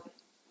about,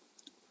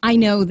 I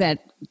know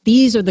that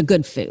these are the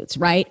good foods,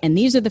 right? And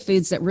these are the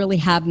foods that really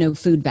have no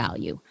food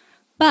value,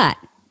 but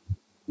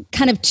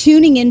kind of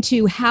tuning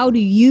into how do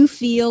you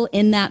feel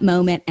in that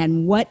moment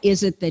and what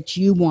is it that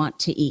you want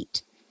to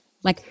eat?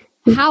 Like,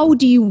 how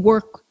do you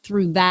work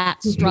through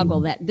that struggle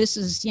that this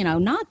is,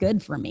 not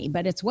good for me,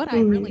 but it's what I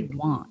really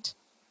want?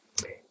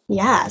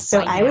 Yeah.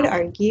 So I would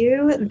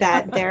argue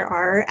that there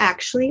are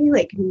actually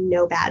like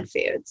no bad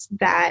foods,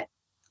 that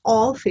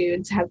all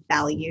foods have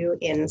value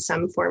in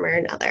some form or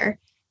another.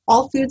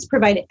 All foods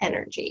provide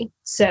energy.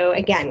 So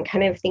again,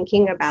 kind of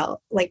thinking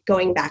about like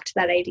going back to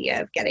that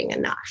idea of getting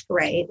enough,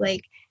 right?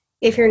 Like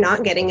if you're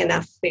not getting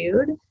enough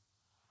food,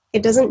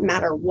 it doesn't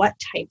matter what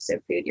types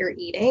of food you're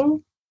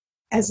eating.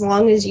 As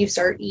long as you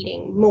start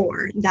eating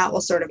more, that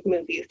will sort of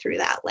move you through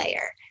that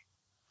layer.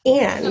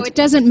 And so it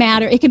doesn't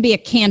matter. It can be a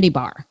candy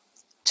bar.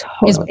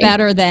 Totally. Is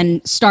better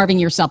than starving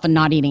yourself and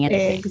not eating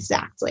anything.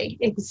 Exactly.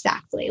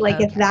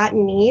 Like if that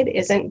need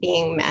isn't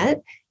being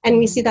met, and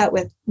we see that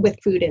with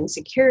food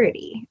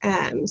insecurity.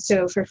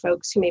 So for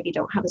folks who maybe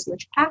don't have as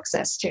much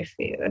access to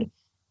food,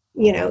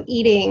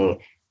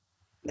 eating,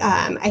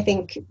 I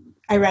think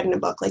I read in a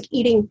book, like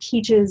eating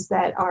peaches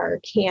that are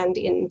canned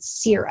in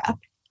syrup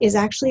is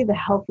actually the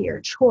healthier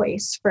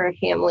choice for a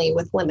family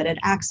with limited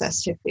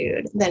access to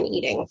food than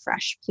eating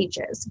fresh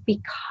peaches,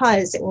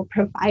 because it will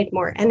provide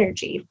more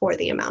energy for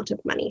the amount of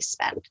money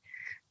spent.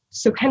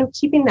 So kind of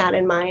keeping that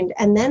in mind.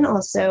 And then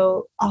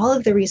also all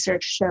of the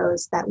research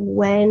shows that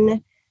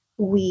when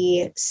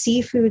we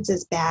see foods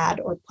as bad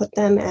or put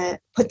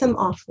them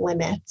off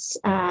limits,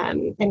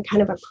 and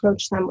kind of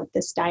approach them with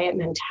this diet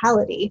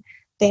mentality,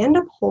 they end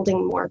up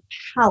holding more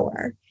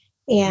power.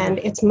 And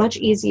it's much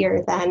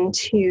easier then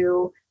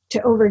to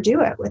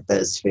overdo it with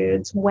those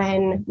foods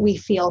when we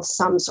feel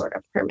some sort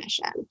of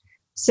permission.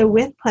 So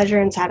with pleasure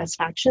and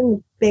satisfaction,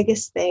 the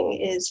biggest thing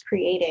is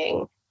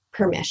creating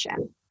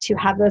permission to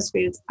have those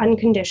foods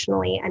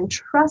unconditionally and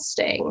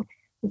trusting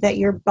that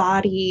your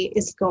body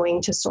is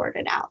going to sort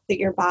it out, that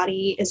your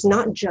body is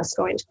not just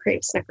going to crave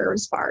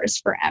Snickers bars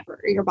forever.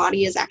 Your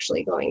body is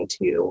actually going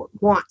to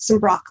want some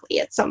broccoli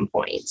at some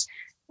point.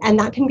 And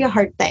that can be a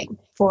hard thing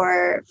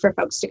for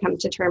folks to come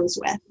to terms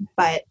with.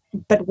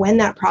 But when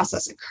that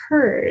process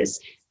occurs,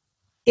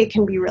 it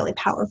can be really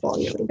powerful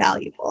and really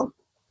valuable.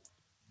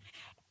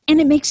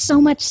 And it makes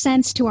so much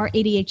sense to our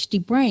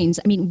ADHD brains.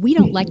 I mean, we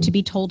don't like to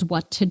be told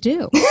what to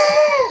do.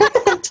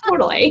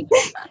 Totally.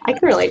 I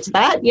can relate to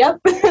that.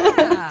 Yep.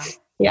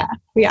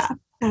 Yeah,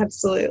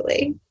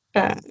 absolutely.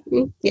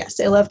 Yes,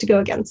 I love to go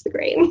against the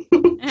grain.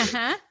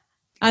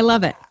 I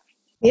love it.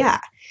 Yeah.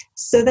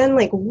 So then,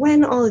 like,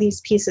 when all of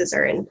these pieces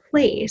are in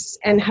place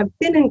and have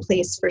been in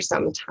place for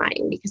some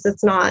time, because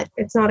it's not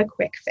a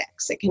quick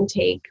fix. It can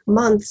take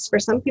months. For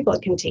some people,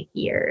 it can take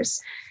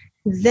years.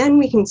 Then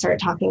we can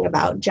start talking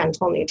about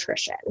gentle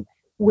nutrition,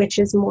 which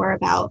is more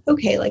about,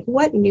 okay, like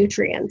what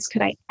nutrients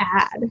could I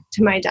add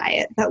to my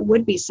diet that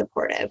would be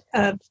supportive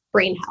of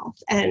brain health?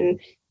 And,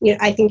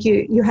 I think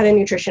you had a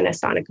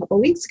nutritionist on a couple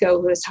of weeks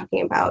ago who was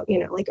talking about,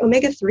 like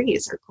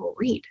omega-3s are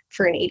great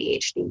for an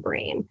ADHD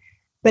brain.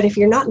 But if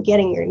you're not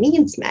getting your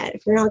needs met,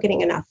 if you're not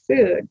getting enough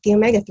food, the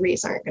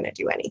omega-3s aren't going to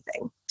do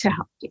anything to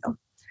help you.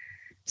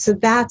 So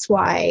that's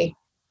why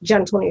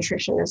gentle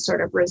nutrition is sort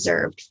of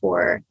reserved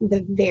for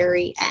the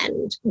very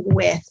end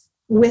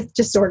with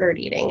disordered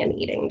eating and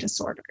eating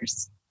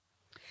disorders.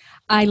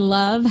 I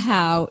love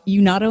how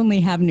you not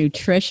only have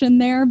nutrition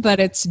there, but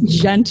it's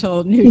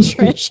gentle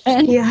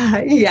nutrition.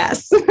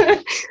 Yes.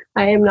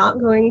 I am not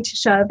going to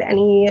shove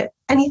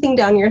anything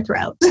down your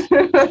throat.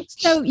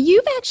 So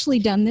you've actually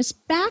done this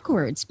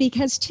backwards,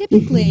 because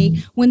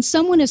typically when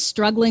someone is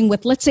struggling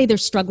with, let's say they're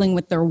struggling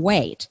with their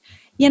weight,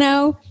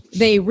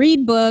 they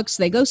read books,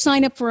 they go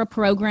sign up for a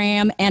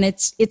program, and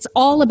it's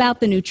all about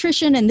the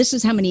nutrition, and this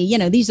is how many,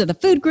 these are the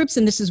food groups,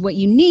 and this is what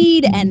you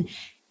need. And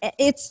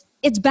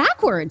it's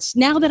backwards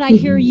now that I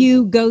hear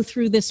you go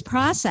through this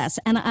process.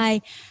 And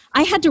I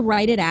had to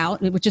write it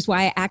out, which is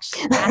why I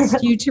actually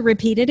asked you to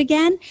repeat it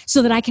again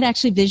so that I could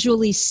actually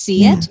visually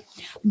see it.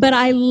 But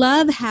I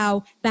love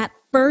how that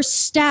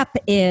first step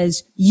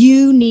is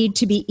you need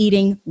to be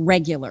eating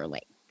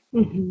regularly.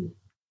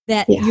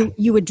 That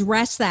you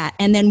address that.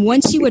 And then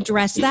once you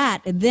address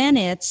that, then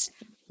it's,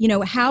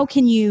 how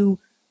can you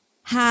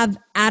have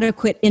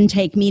adequate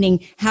intake?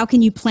 Meaning, how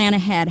can you plan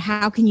ahead?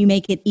 How can you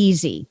make it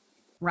easy?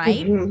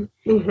 Right? And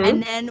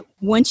then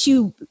once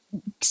you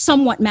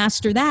somewhat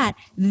master that,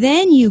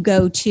 then you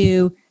go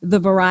to the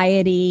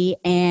variety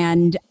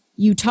and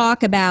you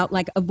talk about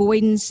like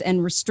avoidance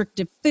and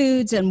restrictive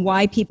foods and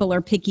why people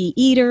are picky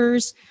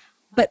eaters.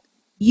 But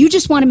you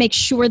just want to make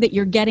sure that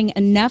you're getting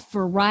enough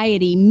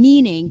variety,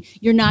 meaning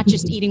you're not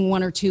just eating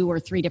one or two or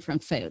three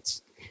different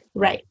foods.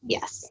 Right.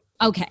 Yes.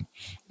 Okay.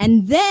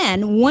 And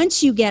then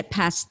once you get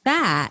past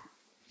that,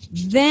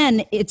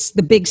 then it's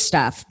the big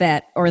stuff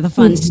or the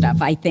fun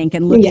stuff, I think,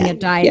 and looking at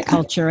diet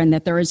culture, and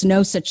that there is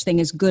no such thing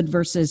as good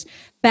versus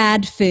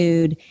bad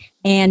food.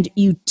 And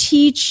you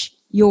teach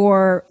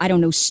your,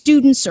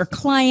 students or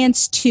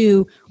clients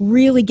to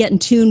really get in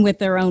tune with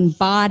their own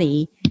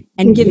body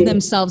and give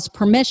themselves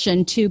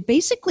permission to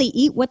basically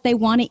eat what they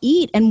want to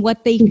eat and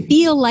what they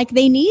feel like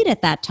they need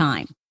at that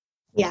time.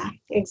 Yeah,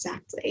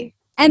 exactly.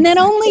 And then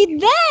only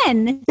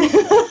then,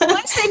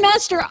 once they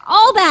master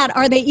all that,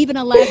 are they even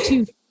allowed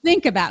to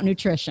think about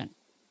nutrition.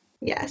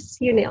 Yes,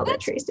 you nailed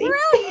it, Tracy.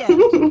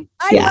 Brilliant.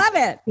 I love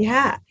it.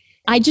 Yeah.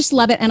 I just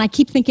love it. And I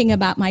keep thinking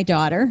about my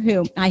daughter,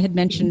 who I had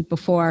mentioned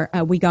before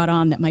we got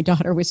on, that my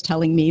daughter was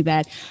telling me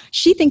that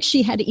she thinks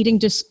she had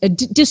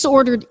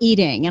disordered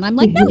eating. And I'm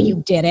like, no,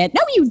 you didn't.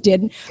 No, you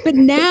didn't. But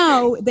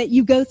now that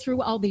you go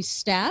through all these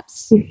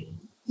steps,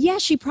 yeah,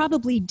 she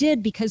probably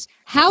did, because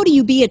how do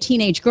you be a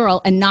teenage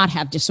girl and not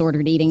have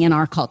disordered eating in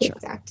our culture?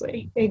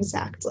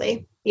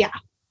 Exactly. Yeah.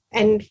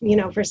 And,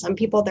 for some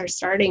people, they're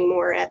starting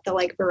more at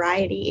the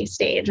variety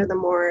stage or the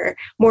more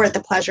at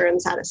the pleasure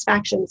and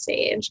satisfaction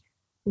stage.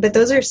 But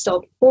those are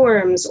still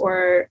forms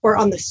or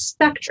on the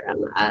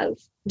spectrum of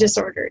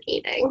disordered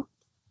eating.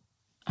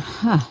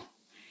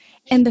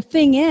 And the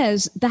thing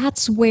is,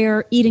 that's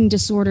where eating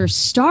disorders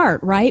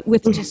start, right?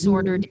 With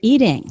disordered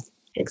eating.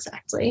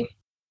 Exactly.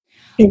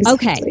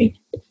 Okay.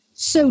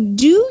 So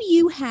do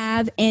you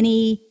have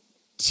any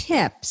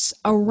tips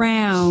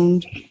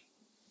around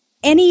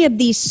any of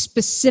these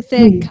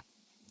specific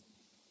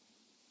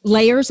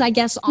layers, I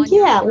guess, on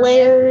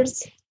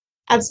layers.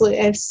 Absolutely.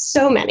 I have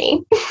so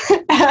many,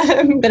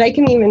 but I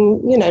can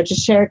even,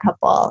 just share a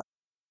couple.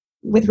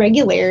 With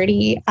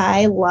regularity,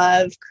 I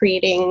love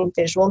creating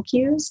visual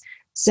cues.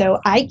 So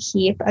I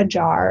keep a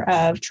jar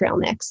of trail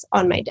mix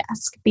on my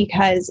desk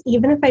because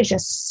even if I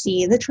just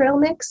see the trail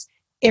mix,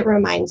 it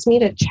reminds me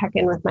to check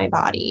in with my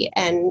body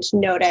and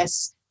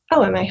notice,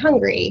 oh, am I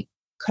hungry?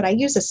 Could I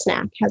use a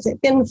snack? Has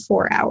it been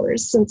 4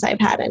 hours since I've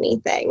had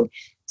anything?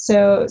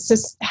 So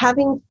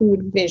having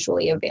food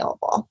visually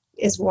available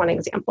is one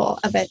example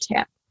of a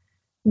tip.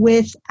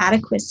 With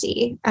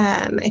adequacy,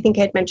 I think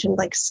I'd mentioned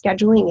like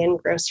scheduling in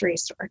grocery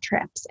store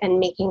trips and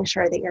making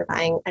sure that you're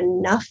buying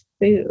enough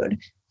food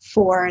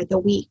for the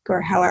week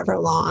or however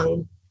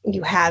long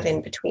you have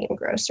in between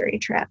grocery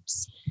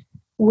trips.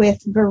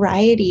 With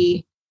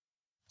variety,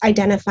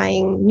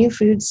 identifying new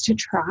foods to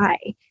try,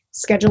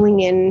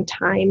 scheduling in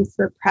time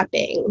for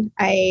prepping.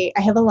 I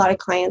have a lot of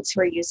clients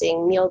who are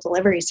using meal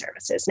delivery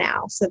services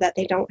now so that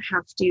they don't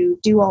have to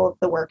do all of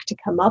the work to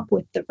come up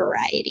with the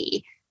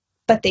variety,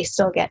 but they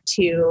still get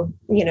to,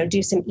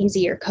 do some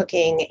easier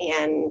cooking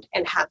and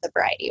have the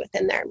variety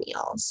within their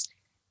meals.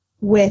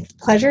 With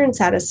pleasure and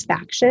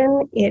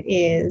satisfaction, it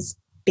is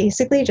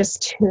basically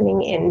just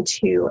tuning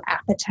into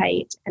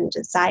appetite and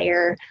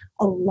desire.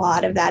 A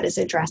lot of that is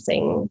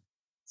addressing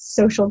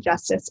social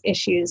justice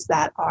issues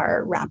that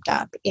are wrapped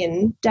up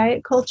in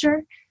diet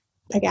culture.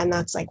 Again,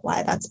 that's like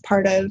why that's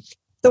part of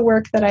the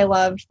work that I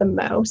love the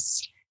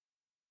most.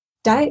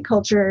 Diet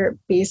culture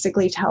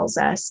basically tells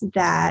us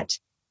that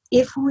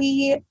if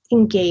we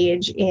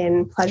engage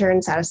in pleasure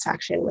and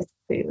satisfaction with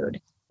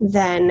food,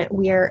 then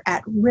we are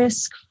at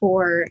risk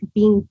for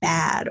being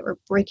bad or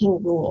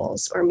breaking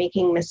rules or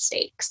making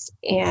mistakes.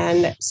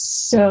 And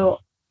so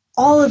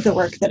all of the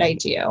work that I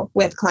do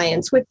with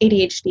clients with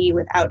ADHD,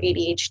 without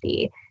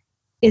ADHD,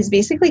 is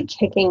basically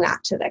kicking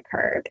that to the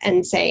curb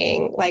and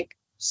saying, like,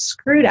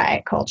 screw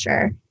diet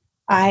culture.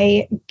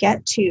 I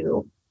get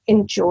to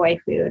enjoy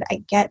food.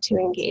 I get to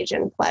engage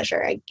in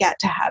pleasure. I get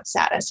to have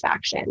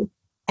satisfaction.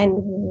 And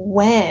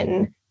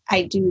when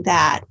I do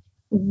that,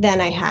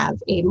 then I have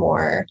a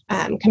more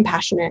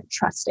compassionate,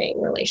 trusting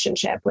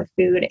relationship with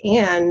food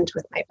and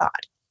with my body.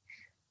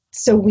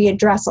 So we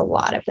address a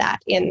lot of that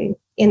in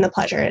the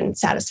pleasure and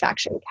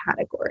satisfaction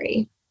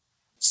category.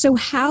 So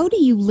how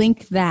do you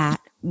link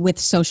that with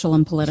social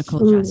and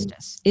political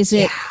justice? Is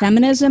it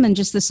feminism and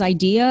just this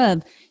idea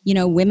of,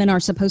 women are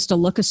supposed to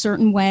look a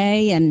certain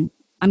way? And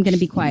I'm going to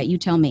be quiet. You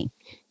tell me.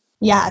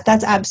 Yeah,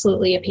 that's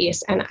absolutely a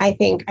piece. And I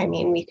think,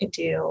 we could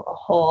do a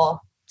whole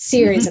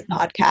series of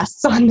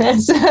podcasts on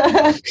this.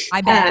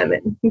 I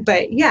bet.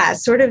 But yeah,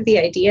 sort of the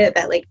idea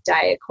that like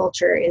diet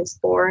culture is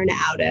born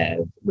out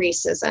of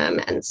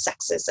racism and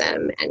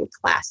sexism and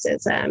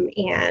classism,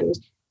 and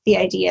the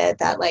idea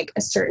that like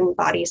a certain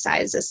body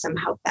size is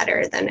somehow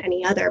better than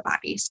any other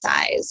body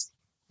size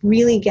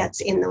really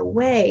gets in the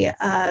way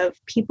of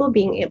people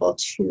being able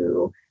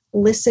to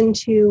listen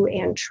to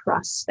and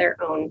trust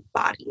their own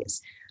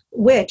bodies,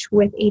 which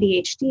with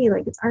ADHD,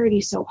 like it's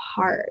already so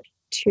hard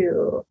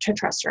to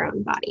trust our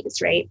own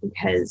bodies, right?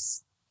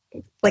 Because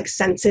like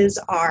senses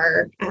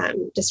are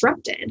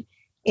disrupted.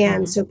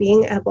 And so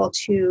being able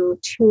to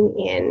tune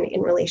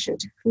in relation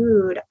to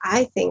food,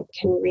 I think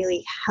can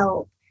really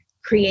help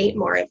create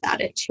more of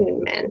that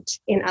attunement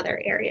in other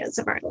areas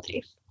of our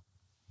life.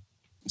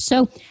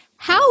 So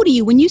how do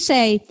you, when you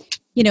say,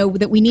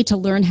 that we need to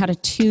learn how to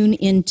tune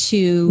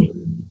into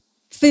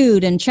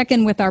food and check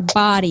in with our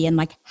body, and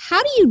like,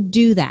 how do you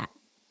do that?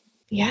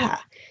 Yeah.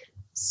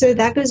 So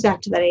that goes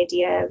back to that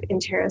idea of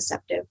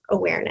interoceptive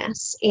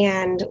awareness.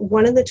 And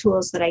one of the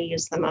tools that I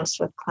use the most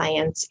with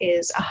clients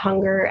is a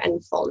hunger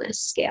and fullness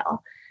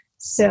scale.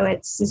 So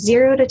it's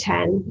 0 to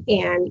 10,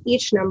 and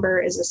each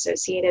number is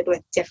associated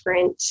with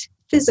different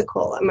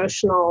physical,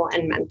 emotional,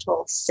 and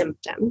mental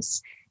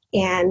symptoms.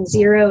 And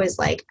 0 is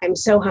like, I'm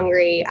so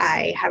hungry,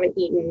 I haven't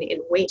eaten in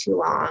way too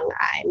long,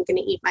 I'm going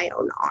to eat my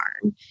own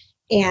arm.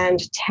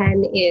 And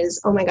 10 is,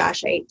 oh my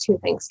gosh, I ate 2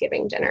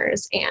 Thanksgiving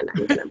dinners and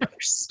I'm going to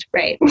burst,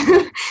 right?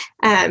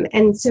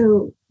 And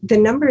so the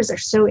numbers are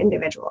so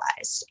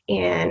individualized.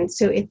 And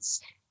so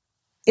it's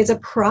a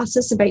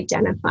process of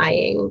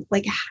identifying,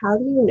 like, how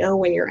do you know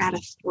when you're at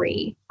a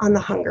 3 on the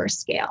hunger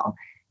scale?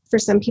 For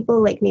some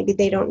people, like maybe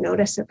they don't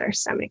notice that their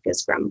stomach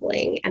is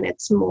grumbling and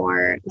it's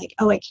more like,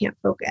 oh, I can't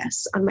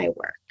focus on my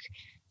work.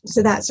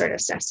 So that sort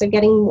of stuff. So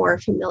getting more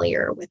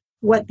familiar with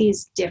what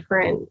these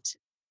different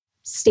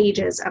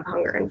stages of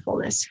hunger and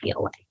fullness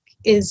feel like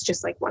is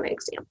just like one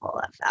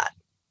example of that.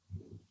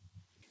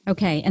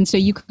 Okay. And so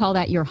you call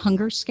that your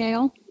hunger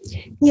scale?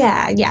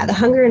 Yeah, the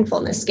hunger and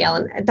fullness scale.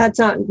 And that's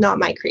not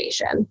my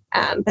creation,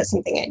 but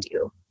something I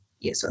do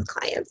use with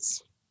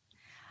clients.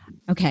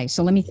 Okay.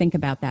 So let me think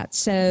about that.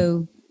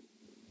 So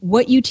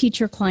what you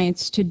teach your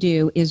clients to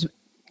do is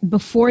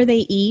before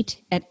they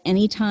eat at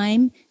any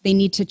time, they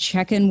need to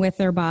check in with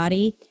their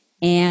body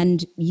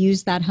and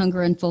use that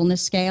hunger and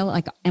fullness scale.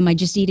 Like, am I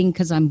just eating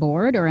because I'm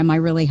bored, or am I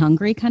really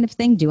hungry kind of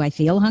thing? Do I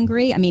feel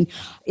hungry? I mean,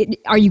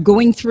 are you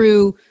going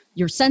through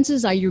your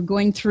senses? Are you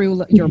going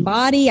through your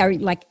body? Are you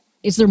like,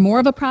 is there more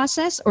of a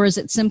process, or is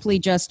it simply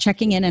just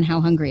checking in and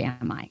how hungry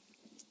am I?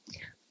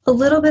 A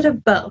little bit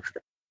of both.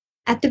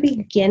 At the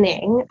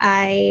beginning,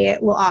 I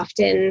will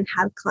often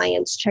have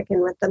clients check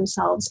in with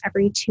themselves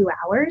every 2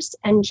 hours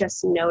and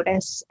just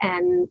notice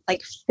and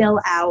like fill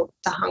out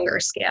the hunger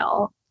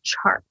scale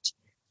chart,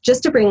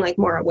 just to bring like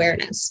more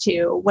awareness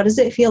to what does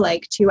it feel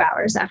like 2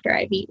 hours after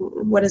I've eaten?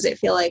 What does it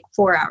feel like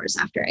 4 hours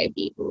after I've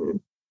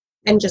eaten?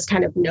 And just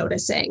kind of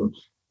noticing.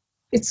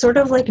 It's sort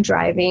of like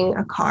driving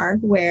a car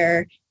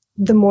where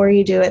the more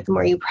you do it, the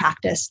more you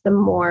practice, the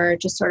more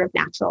just sort of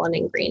natural and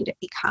ingrained it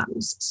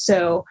becomes.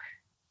 So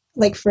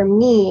like for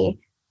me,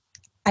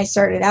 I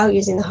started out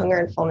using the hunger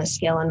and fullness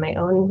scale in my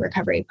own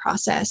recovery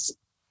process.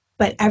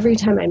 But every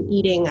time I'm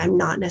eating, I'm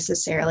not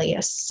necessarily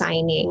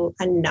assigning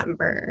a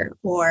number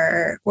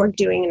or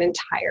doing an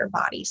entire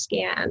body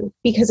scan,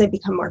 because I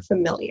become more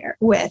familiar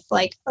with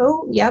like,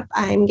 oh, yep,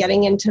 I'm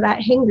getting into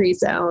that hangry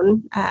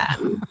zone.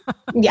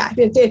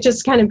 It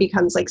just kind of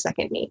becomes like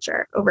second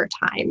nature over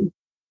time.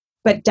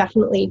 But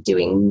definitely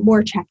doing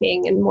more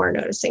checking and more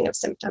noticing of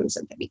symptoms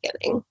at the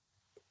beginning.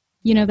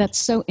 You know, that's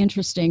so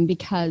interesting,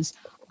 because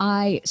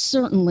I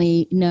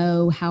certainly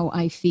know how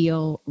I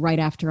feel right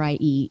after I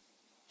eat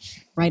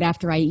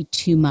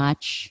too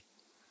much,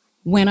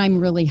 when I'm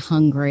really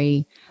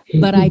hungry.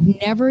 But I've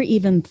never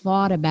even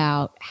thought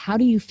about, how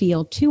do you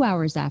feel 2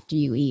 hours after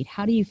you eat?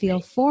 How do you feel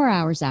 4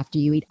 hours after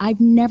you eat?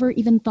 I've never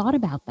even thought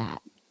about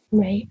that.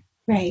 Right.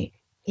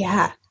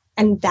 Yeah.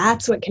 And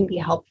that's what can be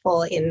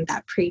helpful in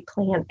that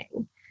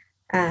pre-planning.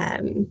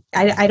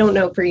 I don't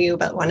know for you,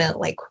 but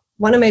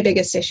one of my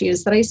biggest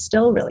issues that I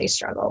still really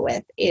struggle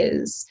with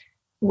is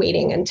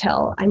waiting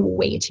until I'm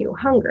way too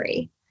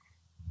hungry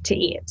to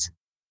eat.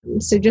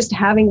 So just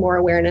having more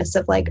awareness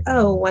of like,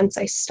 oh, once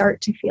I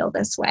start to feel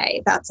this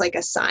way, that's like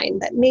a sign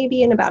that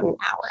maybe in about an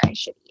hour I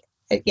should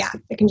eat.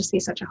 It can just be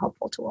such a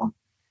helpful tool.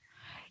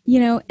 You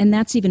know, and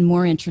that's even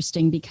more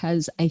interesting,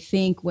 because I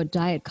think what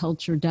diet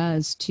culture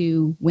does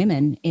to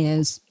women,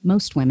 is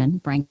most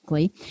women,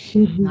 frankly,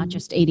 not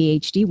just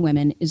ADHD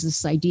women, is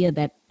this idea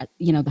that,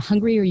 the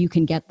hungrier you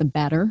can get, the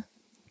better.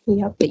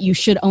 Yep. That you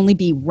should only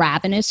be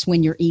ravenous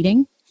when you're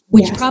eating,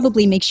 which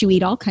probably makes you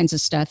eat all kinds of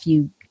stuff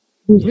you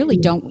really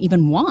don't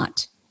even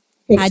want.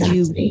 Exactly.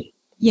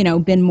 Had you,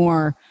 been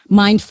more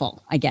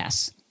mindful, I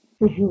guess.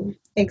 Mm-hmm.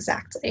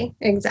 Exactly.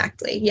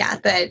 Yeah,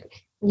 that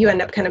you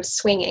end up kind of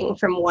swinging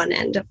from one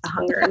end of the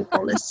hunger and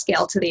fullness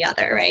scale to the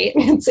other, right?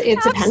 It's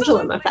a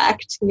pendulum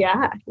effect.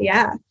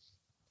 Yeah.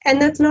 And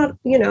that's not,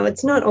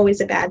 it's not always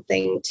a bad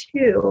thing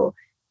to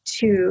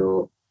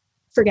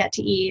forget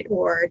to eat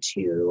or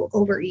to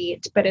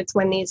overeat, but it's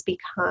when these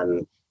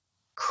become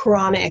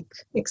chronic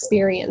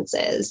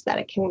experiences that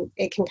it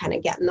can kind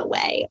of get in the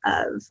way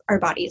of our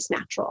body's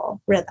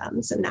natural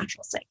rhythms and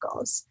natural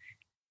cycles.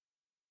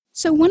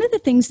 So one of the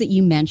things that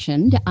you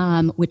mentioned,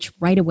 which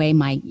right away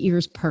my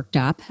ears perked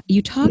up,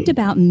 you talked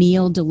about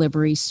meal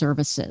delivery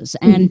services.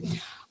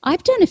 And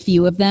I've done a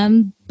few of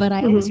them, but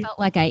I always felt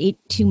like I ate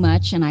too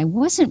much, and I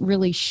wasn't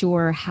really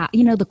sure how,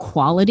 the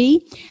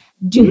quality.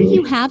 Do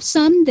you have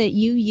some that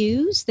you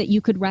use that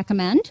you could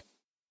recommend?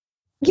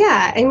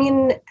 Yeah, I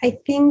mean, I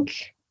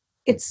think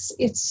it's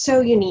so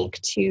unique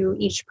to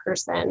each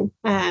person,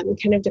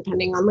 kind of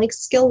depending on like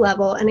skill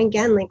level and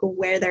again, like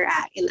where they're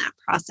at in that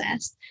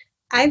process.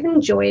 I've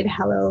enjoyed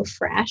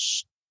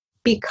HelloFresh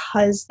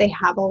because they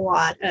have a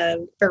lot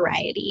of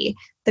variety.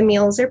 The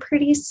meals are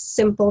pretty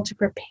simple to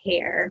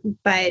prepare,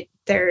 but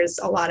there's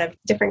a lot of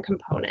different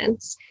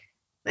components.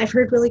 I've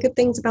heard really good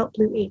things about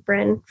Blue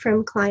Apron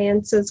from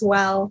clients as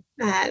well.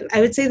 I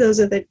would say those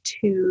are the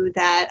two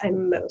that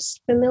I'm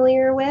most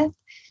familiar with.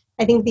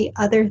 I think the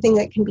other thing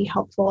that can be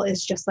helpful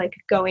is just like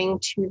going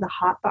to the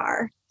hot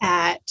bar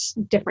at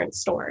different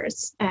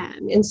stores.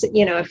 And so,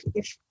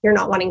 if you're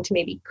not wanting to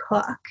maybe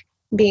cook,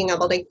 being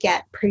able to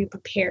get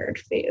pre-prepared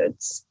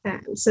foods.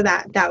 So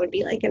that would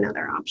be like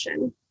another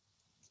option.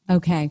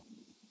 Okay.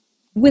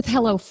 With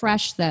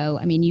HelloFresh, though,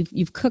 I mean,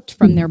 you've cooked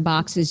from their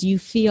boxes. You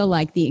feel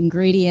like the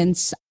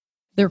ingredients,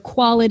 their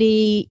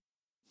quality,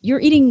 you're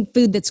eating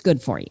food that's good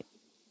for you.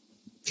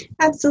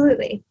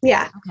 Absolutely.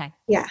 Yeah. Okay.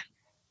 Yeah.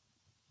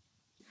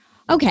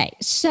 Okay.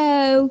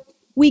 So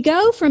we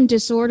go from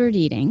disordered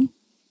eating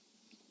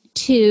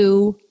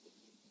to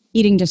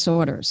eating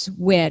disorders,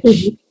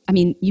 which, I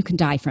mean, you can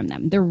die from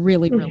them. They're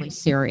really, really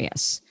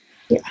serious.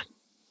 Yeah.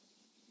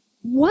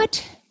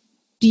 What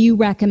do you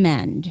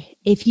recommend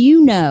if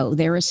you know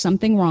there is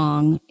something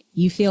wrong,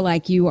 you feel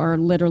like you are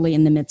literally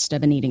in the midst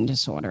of an eating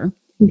disorder?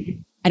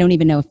 I don't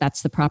even know if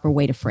that's the proper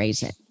way to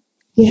phrase it.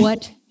 Yeah.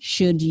 What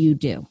should you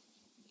do?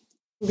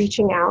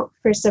 Reaching out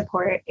for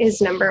support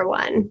is number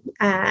one.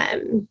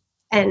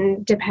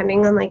 And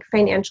depending on like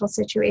financial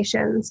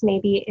situations,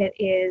 maybe it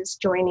is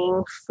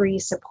joining free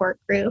support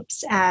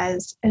groups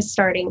as a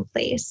starting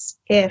place.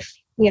 If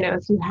you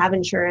have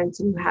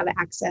insurance and you have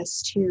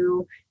access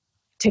to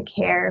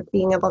care,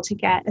 being able to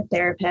get a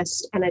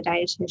therapist and a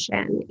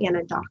dietitian and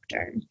a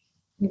doctor,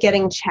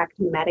 getting checked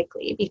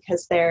medically,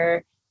 because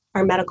there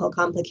are medical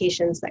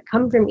complications that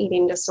come from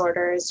eating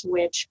disorders,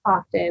 which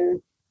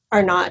often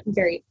are not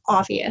very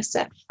obvious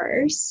at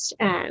first,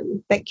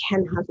 but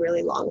can have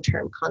really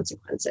long-term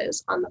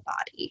consequences on the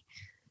body.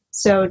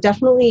 So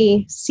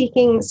definitely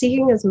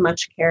seeking as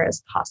much care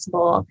as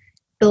possible,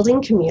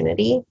 building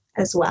community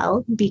as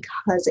well,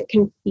 because it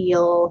can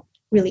feel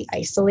really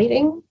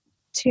isolating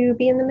to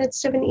be in the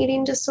midst of an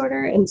eating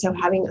disorder. And so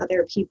having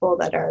other people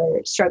that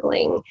are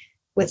struggling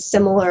with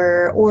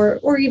similar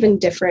or even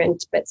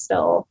different, but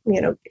still,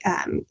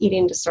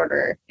 eating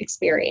disorder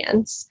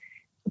experience,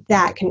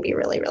 that can be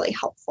really, really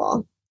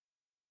helpful.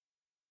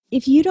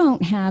 If you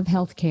don't have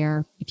health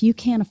care, if you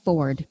can't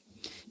afford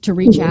to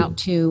reach out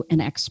to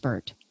an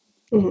expert,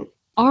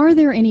 are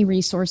there any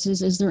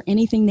resources? Is there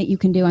anything that you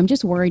can do? I'm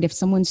just worried if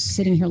someone's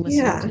sitting here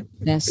listening to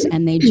this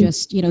and they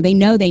just, they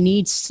know they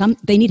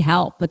need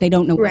help, but they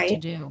don't know what to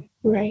do.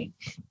 Right.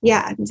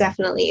 Yeah,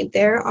 definitely.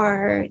 There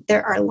are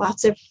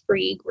lots of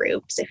free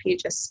groups. If you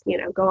just,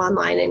 go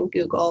online and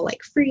Google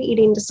like free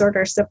eating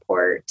disorder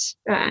support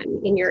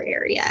in your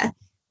area,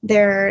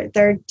 there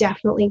are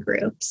definitely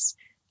groups.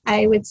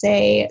 I would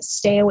say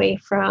stay away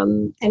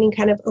from any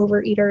kind of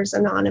Overeaters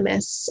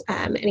Anonymous,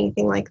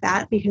 anything like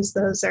that, because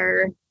those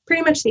are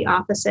pretty much the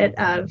opposite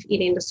of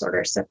eating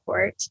disorder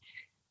support.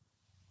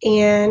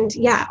 And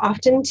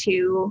often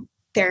too,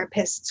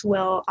 therapists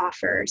will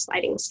offer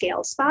sliding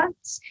scale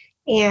spots.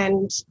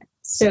 And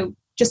so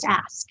just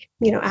ask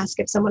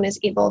if someone is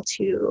able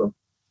to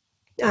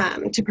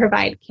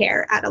provide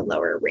care at a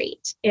lower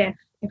rate, if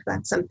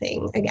that's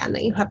something, again,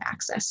 that you have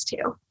access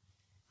to.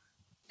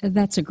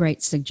 That's a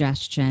great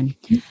suggestion.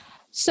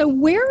 So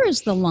where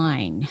is the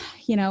line?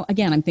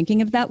 Again, I'm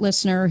thinking of that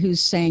listener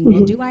who's saying,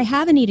 well, do I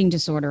have an eating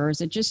disorder, or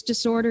is it just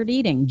disordered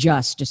eating?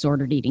 Just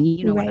disordered eating.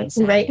 You know what I'm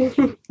saying?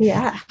 Right.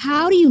 Yeah.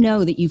 How do you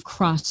know that you've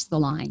crossed the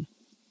line?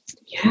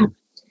 Yeah.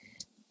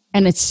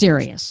 And it's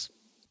serious.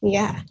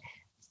 Yeah.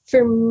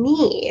 For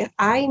me,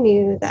 I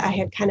knew that I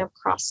had kind of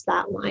crossed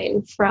that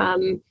line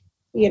from,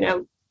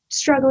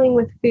 struggling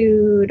with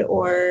food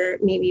or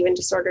maybe even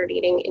disordered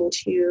eating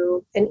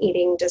into an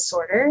eating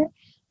disorder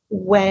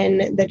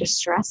when the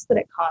distress that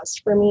it caused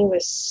for me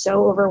was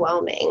so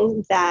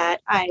overwhelming that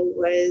I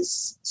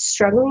was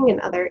struggling in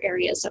other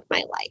areas of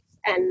my life.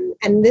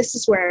 And this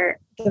is where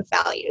the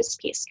values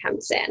piece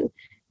comes in.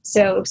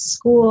 So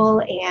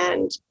school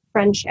and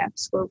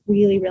friendships were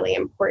really, really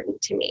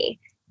important to me.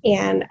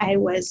 And I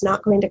was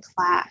not going to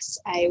class.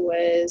 I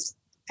was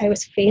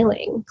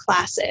failing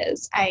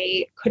classes.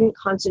 I couldn't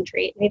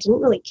concentrate, and I didn't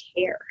really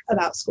care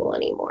about school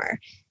anymore.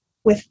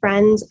 With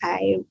friends,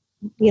 I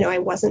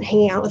wasn't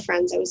hanging out with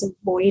friends. I was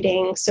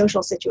avoiding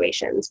social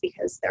situations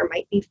because there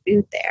might be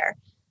food there.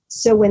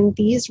 So when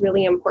these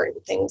really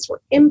important things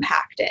were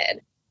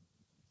impacted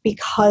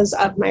because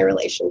of my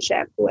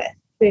relationship with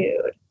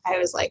food, I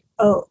was like,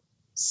 oh,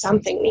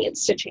 something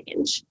needs to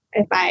change.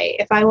 If I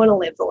want to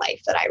live the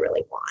life that I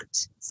really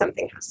want,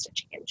 something has to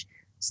change.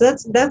 So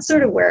that's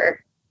sort of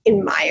where,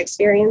 in my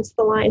experience,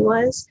 the line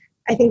was.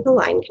 I think the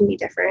line can be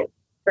different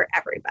for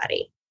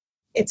everybody.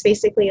 It's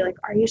basically like,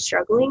 are you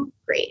struggling?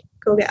 Great,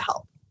 go get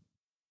help.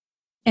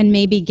 And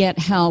maybe get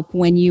help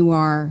when you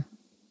are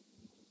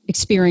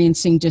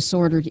experiencing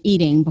disordered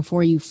eating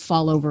before you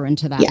fall over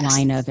into that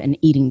line of an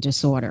eating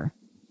disorder.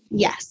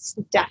 Yes,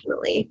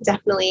 definitely.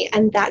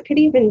 And that could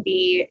even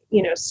be,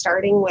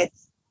 starting with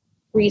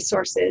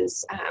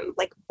resources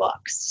like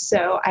books.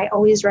 So I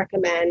always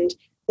recommend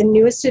the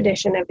newest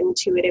edition of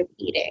Intuitive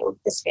Eating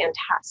is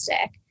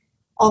fantastic.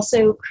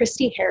 Also,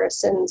 Christy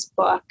Harrison's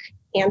book,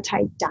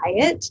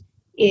 Anti-Diet,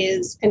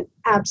 is an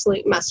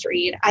absolute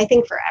must-read, I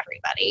think, for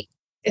everybody.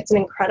 It's an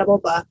incredible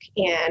book,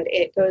 and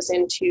it goes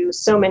into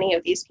so many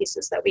of these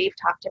pieces that we've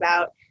talked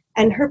about.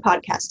 And her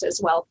podcast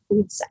as well,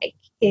 Food Psych,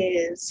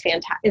 is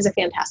a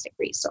fantastic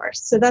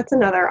resource. So that's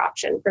another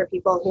option for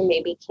people who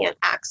maybe can't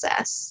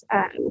access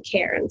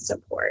care and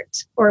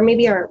support, or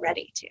maybe aren't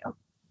ready to.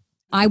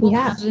 I will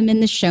have them in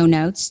the show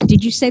notes.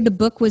 Did you say the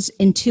book was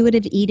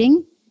Intuitive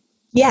Eating?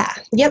 Yeah.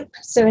 Yep.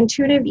 So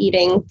Intuitive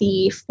Eating,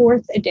 the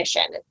 4th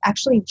edition, it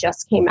actually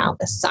just came out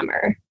this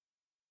summer.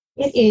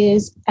 It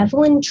is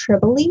Evelyn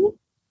Tribole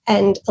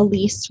and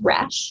Elise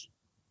Resch.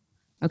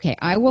 Okay,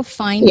 I will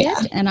find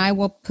it and I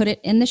will put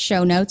it in the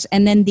show notes.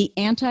 And then the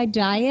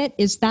Anti-Diet,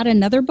 is that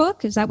another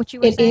book? Is that what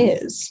you were saying?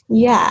 It is.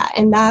 Yeah.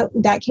 And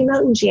that came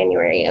out in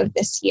January of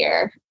this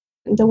year.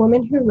 The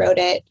woman who wrote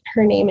it,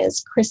 her name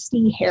is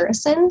Christy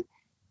Harrison.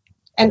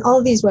 And all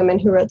of these women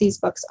who wrote these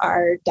books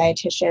are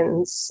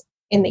dietitians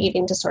in the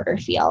eating disorder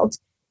field.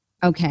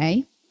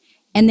 Okay.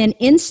 And then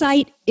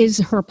Insight is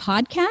her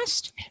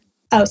podcast?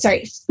 Oh,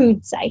 sorry.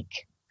 Food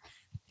Psych.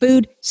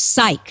 Food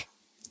Psych.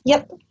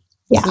 Yep.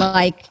 Yeah.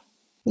 Like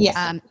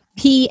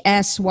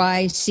PSYCH.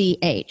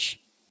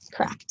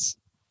 Correct.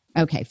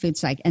 Okay. Food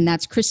Psych. And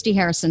that's Christy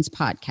Harrison's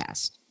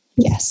podcast.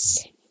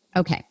 Yes.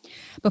 Okay.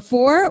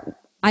 Before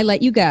I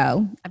let you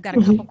go, I've got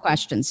a couple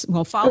questions.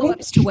 Well,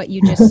 follow-ups to what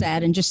you just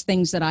said and just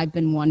things that I've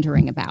been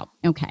wondering about.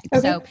 Okay.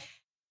 So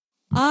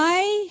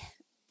I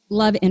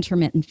love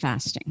intermittent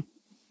fasting.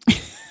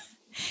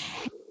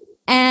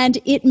 And and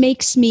it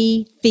makes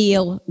me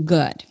feel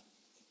good.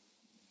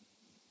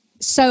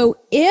 So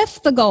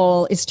if the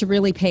goal is to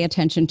really pay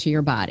attention to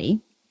your body,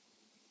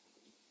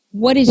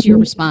 what is your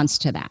response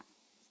to that?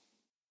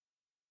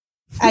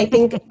 I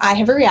think I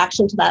have a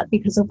reaction to that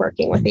because of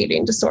working with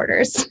eating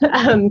disorders,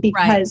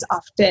 because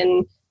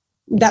often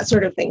that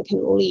sort of thing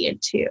can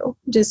lead to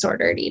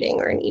disordered eating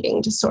or an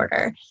eating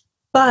disorder.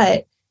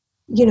 But,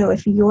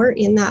 if you're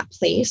in that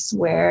place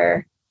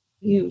where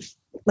you've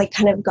like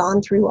kind of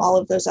gone through all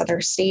of those other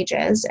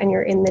stages and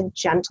you're in the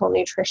gentle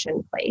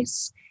nutrition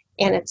place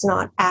and it's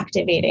not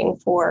activating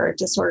for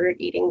disordered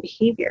eating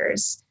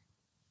behaviors,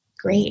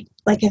 great.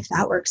 Like if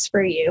that works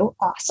for you,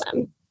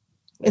 awesome.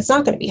 It's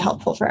not going to be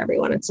helpful for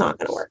everyone. It's not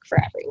going to work for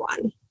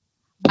everyone.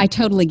 I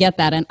totally get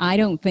that. And I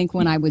don't think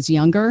when I was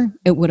younger,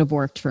 it would have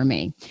worked for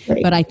me.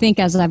 Right. But I think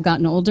as I've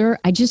gotten older,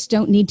 I just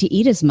don't need to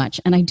eat as much.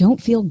 And I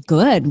don't feel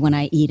good when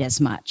I eat as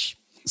much.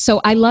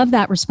 So I love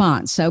that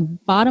response. So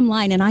bottom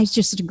line, and I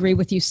just agree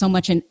with you so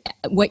much in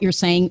what you're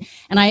saying.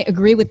 And I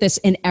agree with this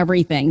in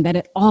everything, that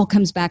it all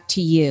comes back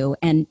to you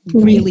and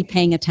really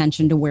paying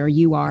attention to where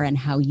you are and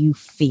how you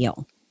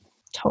feel.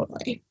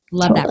 Totally.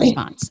 Love that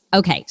response.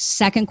 Okay,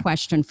 second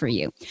question for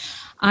you.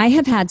 I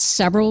have had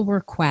several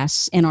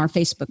requests in our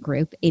Facebook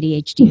group,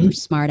 ADHD for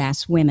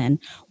Smartass Women,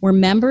 where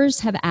members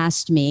have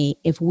asked me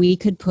if we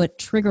could put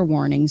trigger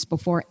warnings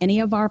before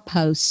any of our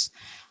posts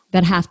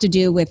that have to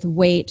do with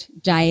weight,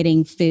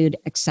 dieting, food,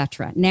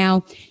 etc.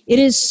 Now, it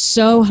is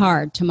so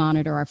hard to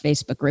monitor our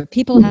Facebook group.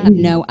 People have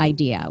no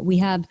idea. We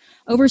have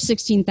over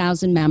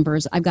 16,000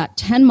 members. I've got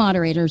 10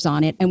 moderators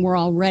on it, and we're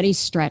already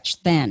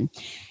stretched thin.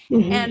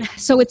 And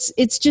so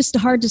it's just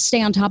hard to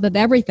stay on top of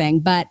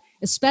everything, but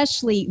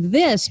especially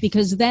this,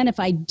 because then if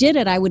I did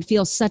it, I would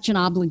feel such an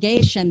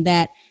obligation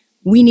that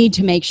we need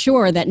to make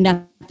sure that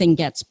nothing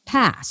gets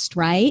passed,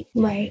 right?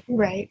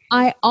 Right.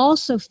 I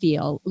also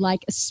feel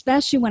like,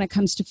 especially when it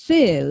comes to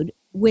food,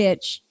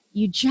 which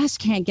you just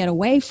can't get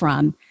away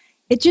from,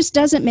 it just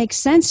doesn't make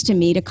sense to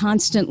me to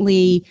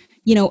constantly,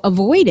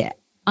 avoid it.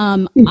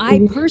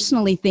 I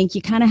personally think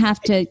you kind of have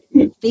to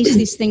face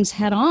these things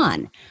head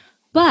on.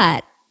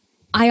 But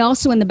I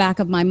also, in the back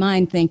of my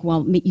mind, think,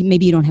 well,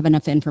 maybe you don't have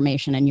enough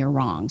information and you're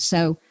wrong.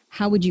 So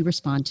how would you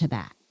respond to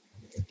that?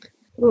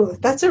 Ooh,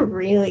 that's a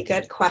really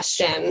good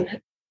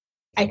question.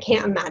 I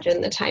can't imagine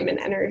the time and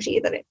energy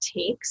that it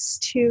takes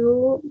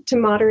to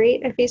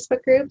moderate a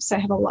Facebook group. So I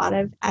have a lot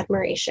of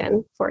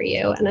admiration for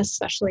you, and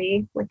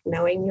especially like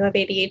knowing you have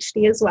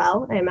ADHD as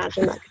well. I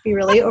imagine that could be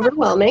really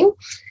overwhelming.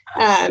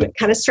 It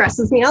kind of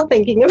stresses me out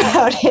thinking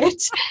about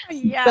it.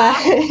 Yeah.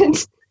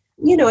 But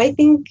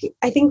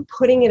I think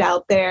putting it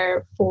out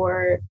there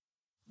for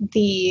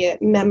the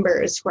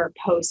members who are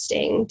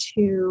posting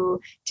to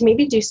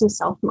maybe do some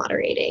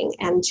self-moderating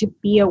and to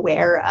be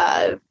aware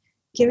of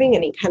giving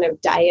any kind of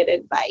diet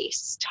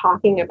advice,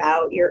 talking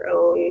about your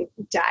own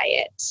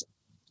diet,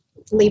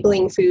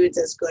 labeling foods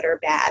as good or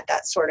bad,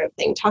 that sort of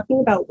thing, talking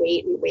about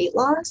weight and weight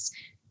loss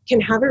can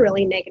have a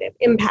really negative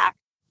impact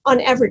on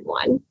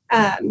everyone,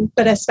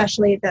 but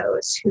especially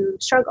those who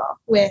struggle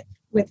with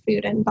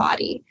food and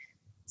body.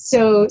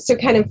 So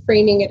kind of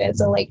framing it as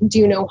a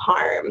do no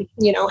harm,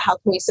 how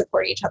can we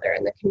support each other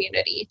in the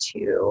community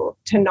to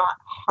not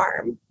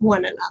harm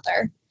one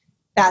another?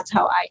 That's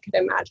how I could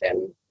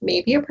imagine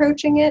maybe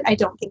approaching it. I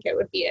don't think it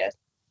would be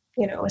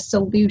a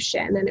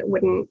solution, and it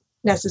wouldn't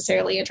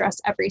necessarily address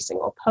every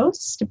single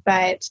post,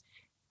 but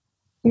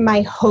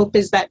my hope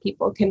is that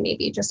people can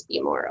maybe just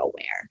be more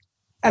aware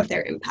of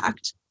their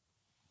impact.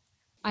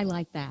 I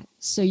like that.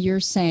 So you're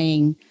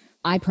saying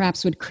I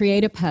perhaps would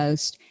create a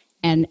post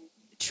and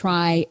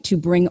try to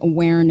bring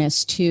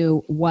awareness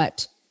to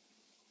what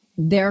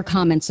their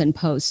comments and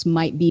posts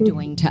might be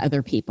doing to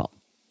other people.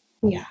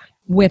 Yeah.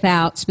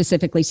 Without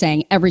specifically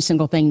saying every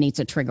single thing needs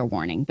a trigger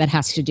warning that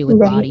has to do with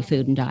body,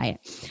 food, and diet.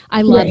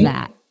 I love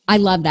that. I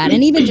love that.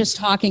 And even just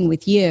talking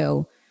with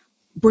you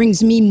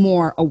brings me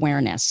more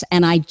awareness.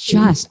 And I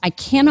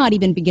cannot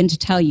even begin to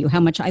tell you how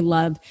much I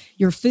love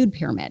your food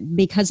pyramid,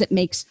 because it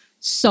makes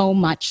so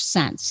much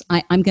sense.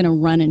 I'm going to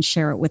run and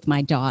share it with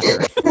my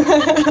daughter.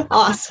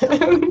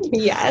 Awesome.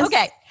 Yes.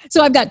 Okay.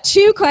 So I've got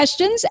 2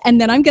 questions,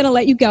 and then I'm going to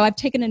let you go. I've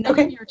taken enough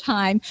of your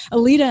time.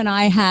 Alita and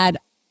I had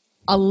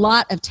a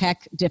lot of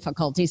tech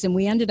difficulties, and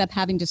we ended up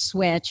having to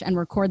switch and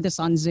record this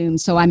on Zoom.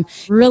 So I'm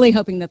really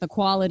hoping that the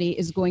quality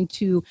is going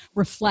to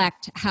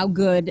reflect how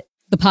good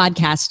the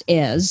podcast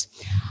is.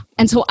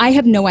 And so I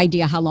have no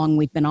idea how long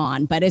we've been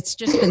on, but it's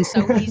just been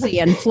so easy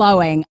and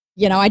flowing.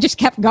 I just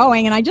kept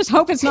going, and I just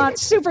hope it's not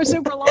super,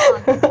 super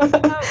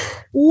long.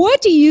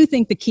 What do you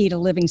think the key to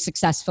living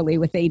successfully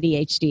with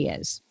ADHD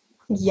is?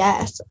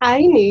 Yes,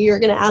 I knew you were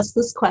going to ask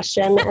this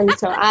question. And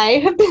so I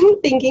have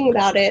been thinking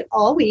about it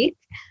all week,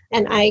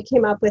 and I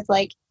came up with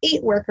 8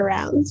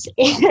 workarounds,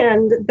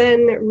 and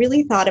then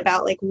really thought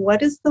about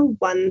what is the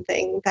one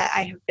thing that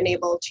I have been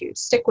able to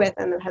stick with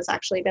and that has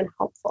actually been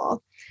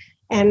helpful.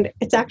 And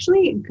it's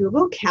actually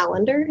Google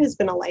Calendar has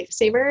been a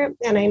lifesaver.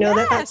 And I know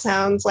that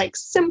sounds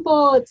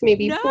simple. It's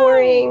maybe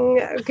boring.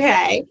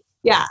 Okay.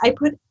 Yeah. I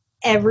put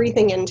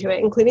everything into it,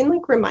 including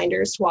like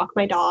reminders to walk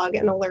my dog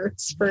and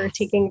alerts for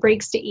taking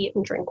breaks to eat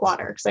and drink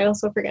water, because I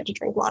also forget to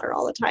drink water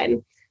all the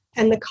time.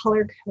 And the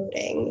color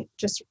coding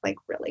just like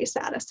really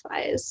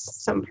satisfies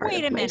some part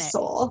of my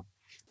soul.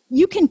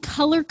 You can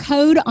color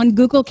code on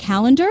Google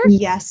Calendar?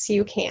 Yes,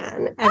 you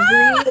can.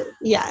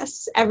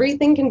 Yes,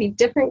 everything can be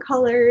different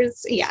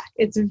colors. Yeah,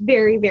 it's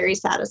very, very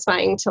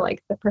satisfying to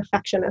like the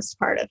perfectionist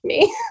part of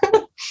me.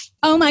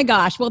 Oh my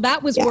gosh. Well,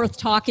 that was worth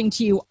talking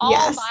to you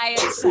all by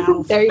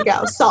itself. There you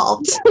go.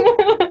 Solved.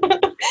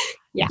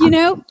 Yeah. You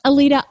know,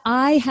 Alita,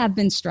 I have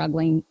been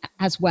struggling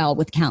as well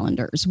with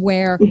calendars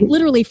where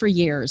literally for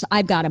years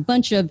I've got a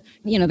bunch of,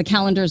 the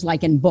calendars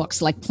like in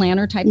books, like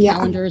planner type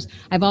calendars.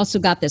 I've also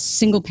got this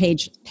single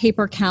page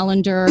paper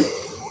calendar.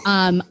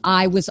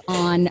 I was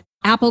on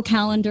Apple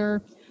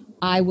Calendar.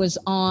 I was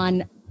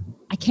on,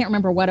 I can't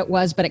remember what it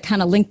was, but it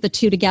kind of linked the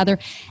two together.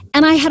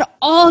 And I had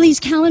all these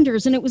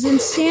calendars and it was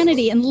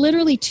insanity. And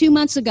literally 2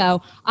 months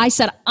ago, I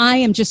said, I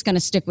am just going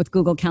to stick with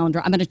Google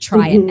Calendar. I'm going to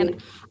try it.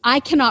 And I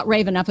cannot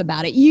rave enough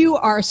about it. You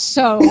are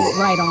so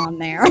right on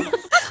there.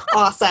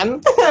 Awesome.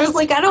 I was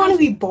like, I don't want to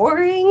be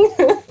boring.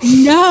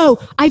 No,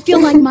 I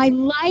feel like my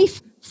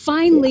life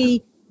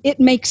finally, it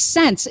makes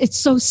sense. It's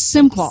so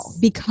simple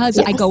because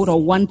I go to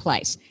one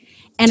place.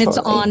 And it's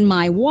on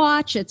my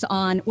watch. It's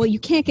on, well, you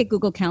can't get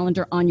Google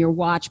Calendar on your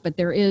watch, but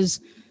there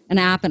is an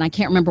app, and I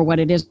can't remember what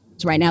it is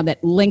right now,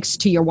 that links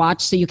to your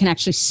watch so you can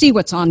actually see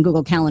what's on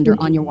Google Calendar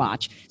on your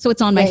watch. So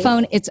it's on my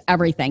phone. It's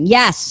everything.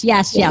 Yes.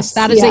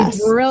 That is a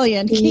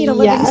brilliant key to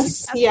living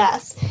success.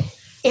 Yes.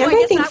 And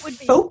I think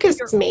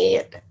focused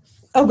me.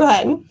 Oh, go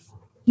ahead.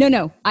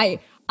 No. I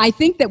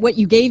think that what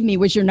you gave me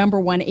was your number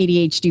one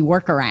ADHD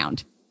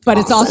workaround. But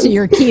it's also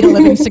your key to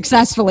living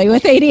successfully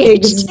with ADHD.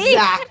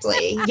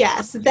 Exactly.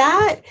 Yes.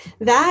 That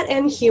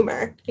and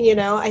humor,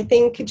 I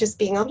think just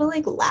being able to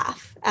like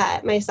laugh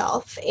at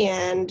myself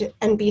and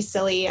be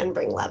silly and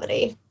bring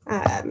levity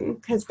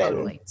has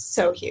been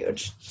so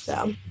huge.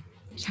 So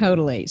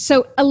totally.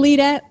 So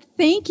Alita,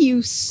 thank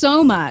you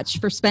so much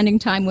for spending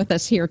time with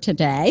us here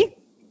today.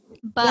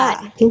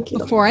 But thank you.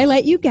 Before I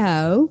let you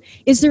go,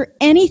 is there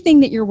anything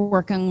that you're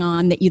working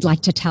on that you'd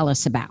like to tell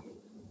us about?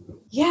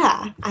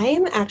 Yeah, I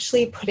am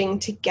actually putting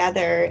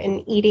together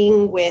an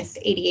Eating with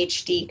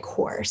ADHD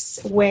course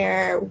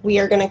where we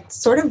are going to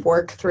sort of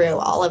work through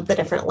all of the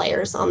different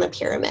layers on the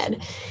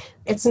pyramid.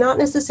 It's not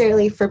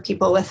necessarily for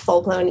people with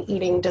full-blown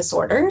eating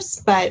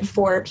disorders, but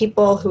for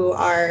people who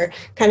are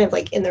kind of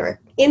like in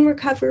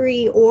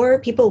recovery, or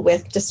people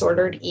with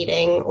disordered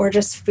eating or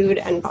just food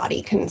and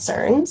body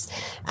concerns.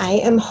 I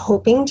am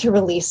hoping to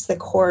release the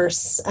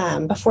course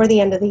before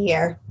the end of the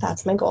year.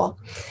 That's my goal.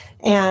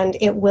 And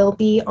it will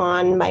be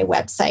on my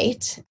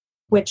website,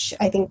 which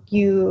I think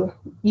you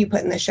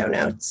put in the show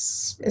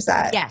notes. Is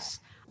that? Yes.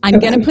 I'm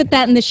going to put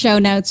that in the show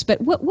notes. But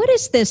what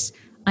is this?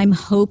 I'm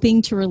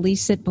hoping to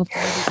release it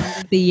before the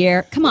end of the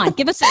year. Come on,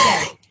 give us a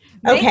day.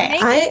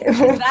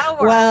 That'll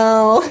work.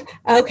 Well,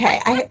 okay.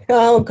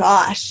 Oh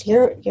gosh,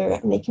 you're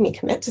making me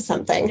commit to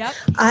something. Yep.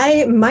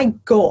 My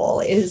goal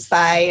is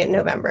by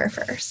November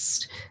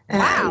 1st.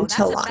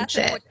 To launch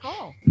it.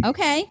 Goal.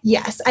 Okay.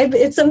 Yes,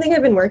 it's something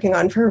I've been working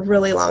on for a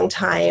really long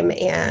time,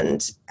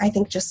 and I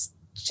think just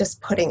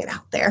putting it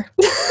out there.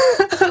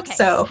 Okay.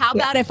 So how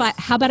about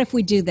if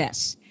we do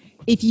this?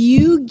 If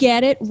you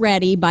get it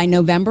ready by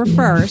November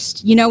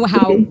 1st, you know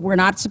how we're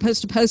not supposed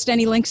to post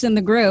any links in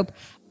the group,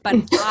 but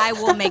I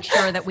will make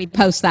sure that we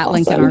post that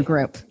link in our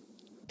group.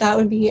 That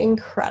would be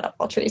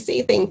incredible,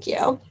 Tracy. Thank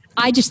you.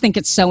 I just think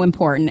it's so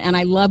important, and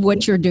I love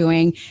what you're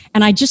doing,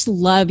 and I just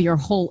love your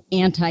whole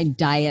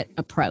anti-diet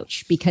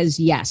approach because,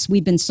 yes,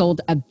 we've been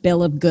sold a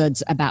bill of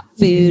goods about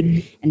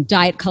food and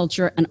diet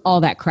culture and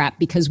all that crap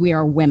because we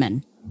are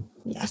women.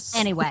 Yes.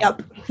 Anyway.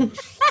 Yep.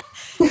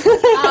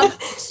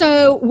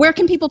 So where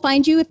can people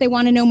find you if they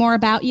want to know more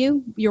about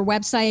you, your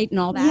website and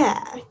all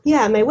that?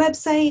 Yeah, my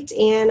website,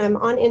 and I'm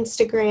on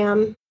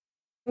Instagram.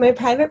 My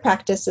private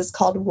practice is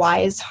called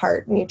Wise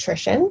Heart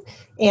Nutrition,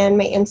 and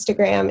my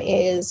Instagram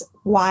is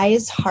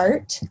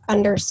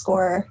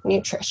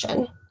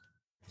wiseheart_nutrition.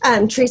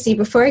 Tracy,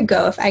 before I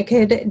go, if I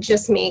could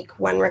just make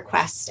one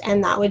request,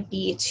 and that would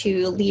be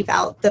to leave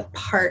out the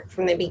part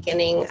from the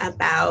beginning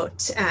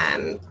about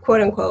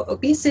quote unquote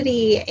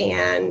obesity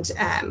and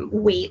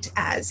weight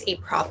as a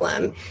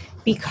problem,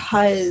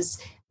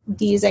 because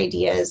these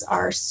ideas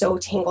are so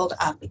tangled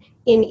up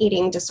in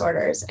eating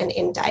disorders and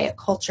in diet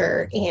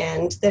culture,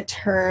 and the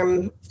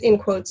term, in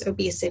quotes,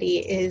 obesity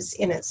is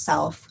in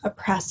itself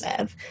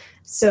oppressive.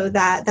 So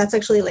that's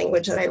actually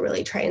language that I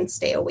really try and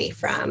stay away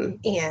from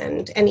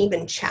and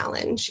even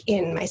challenge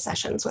in my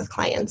sessions with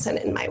clients and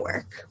in my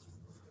work.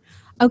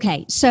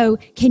 Okay, so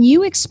can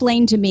you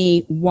explain to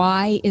me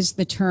why is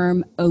the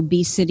term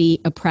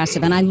obesity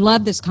oppressive? And I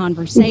love this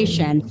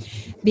conversation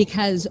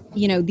because,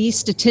 these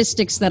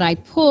statistics that I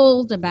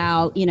pulled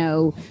about,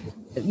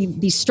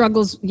 these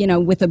struggles,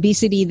 with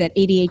obesity that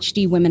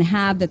ADHD women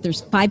have, that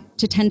there's 5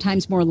 to 10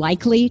 times more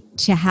likely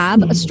to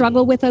have a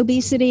struggle with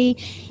obesity.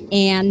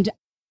 And,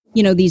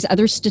 these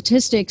other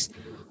statistics,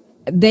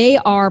 they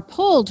are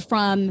pulled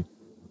from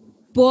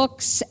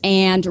books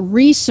and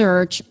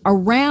research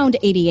around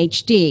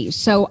ADHD.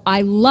 So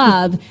I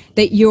love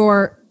that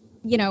you're,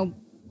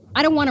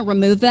 I don't want to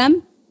remove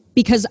them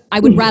because I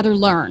would rather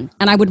learn,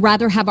 and I would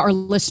rather have our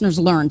listeners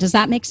learn. Does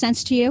that make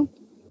sense to you?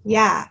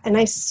 Yeah, and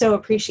I so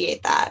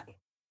appreciate that.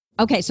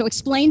 Okay, so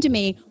explain to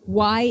me,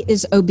 why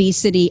is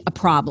obesity a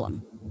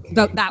problem?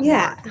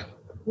 Yeah,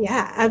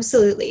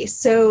 absolutely.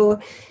 So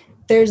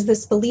there's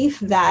this belief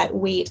that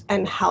weight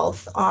and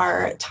health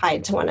are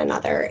tied to one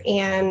another,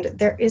 and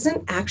there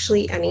isn't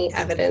actually any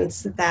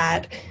evidence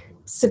that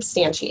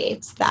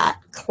substantiates that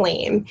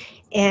claim.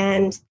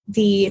 And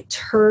the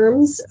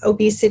terms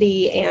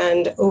obesity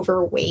and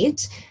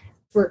overweight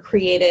were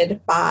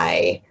created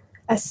by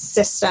a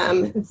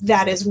system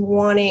that is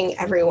wanting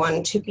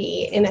everyone to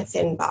be in a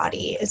thin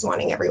body, is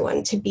wanting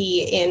everyone to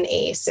be in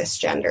a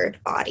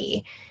cisgendered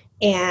body.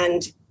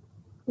 And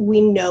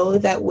we know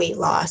that weight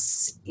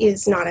loss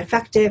is not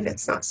effective,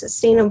 it's not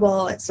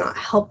sustainable, it's not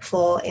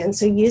helpful. And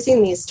so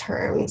using these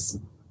terms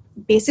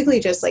basically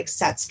just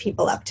sets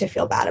people up to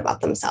feel bad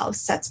about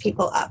themselves, sets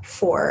people up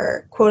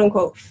for quote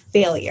unquote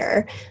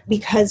failure,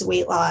 because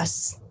weight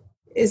loss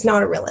is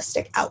not a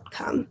realistic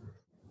outcome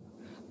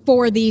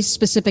for these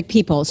specific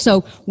people.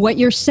 So what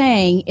you're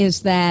saying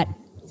is that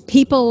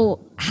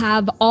people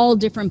have all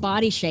different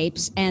body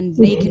shapes and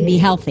they can be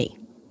healthy.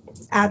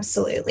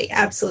 Absolutely.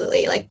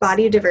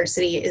 Body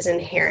diversity is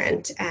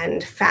inherent,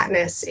 and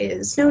fatness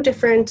is no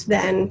different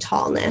than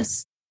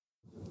tallness.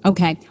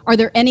 Okay. Are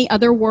there any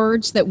other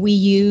words that we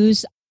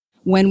use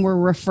when we're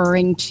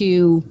referring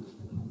to,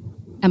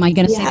 am I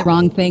going to say the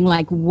wrong thing,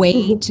 like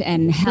weight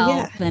and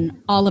health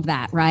and all of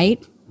that,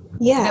 right?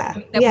 Yeah.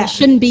 That we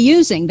shouldn't be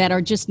using, that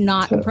are just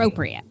not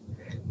appropriate.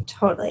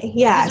 Totally.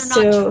 Yeah. Those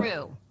are not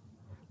true.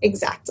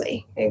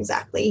 Exactly.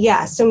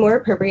 Yeah. So more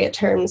appropriate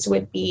terms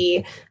would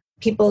be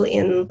people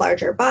in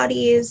larger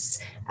bodies.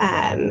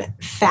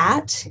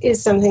 Fat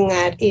is something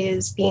that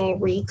is being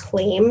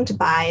reclaimed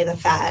by the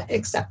fat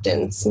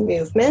acceptance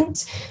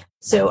movement.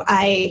 So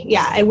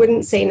I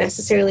wouldn't say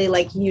necessarily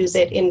use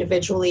it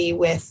individually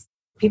with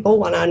people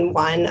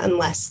one-on-one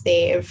unless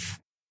they've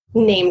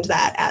named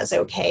that as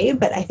okay.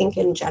 But I think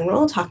in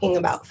general, talking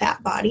about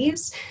fat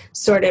bodies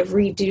sort of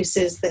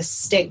reduces the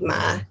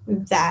stigma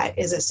that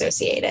is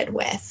associated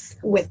with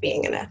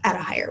being at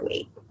a higher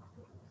weight.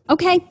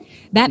 Okay,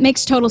 that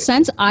makes total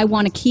sense. I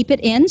want to keep it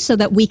in so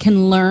that we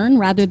can learn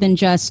rather than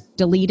just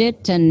delete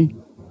it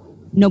and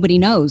nobody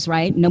knows,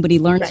 right? Nobody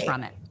learns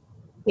from it.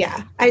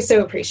 Yeah, I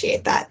so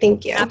appreciate that.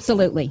 Thank you.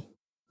 Absolutely.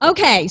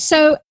 Okay,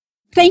 so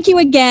thank you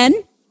again.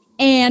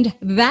 And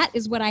that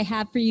is what I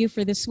have for you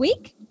for this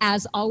week.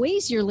 As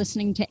always, you're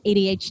listening to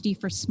ADHD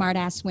for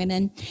Smartass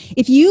Women.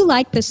 If you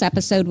like this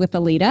episode with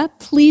Alita,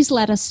 please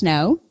let us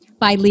know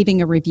by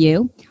leaving a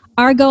review.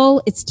 Our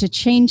goal is to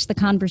change the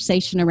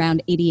conversation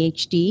around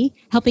ADHD,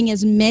 helping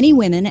as many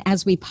women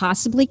as we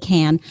possibly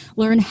can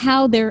learn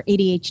how their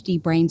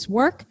ADHD brains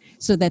work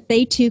so that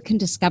they too can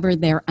discover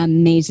their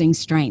amazing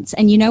strengths.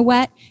 And you know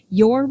what?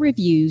 Your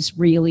reviews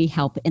really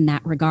help in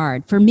that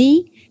regard. For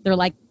me, they're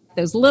like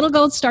those little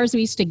gold stars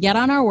we used to get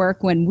on our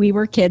work when we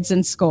were kids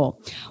in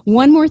school.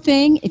 One more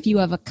thing, if you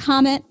have a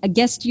comment, a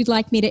guest you'd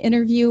like me to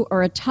interview,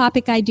 or a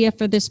topic idea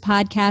for this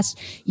podcast,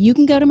 you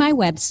can go to my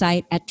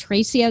website at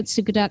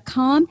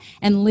tracyotsuka.com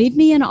and leave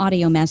me an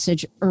audio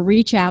message or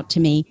reach out to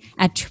me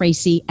at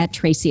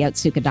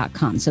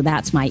tracy@tracyotsuka.com. So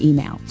that's my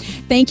email.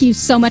 Thank you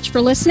so much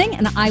for listening,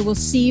 and I will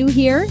see you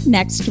here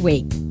next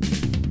week.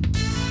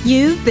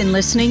 You've been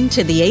listening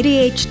to the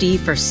ADHD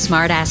for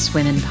Smartass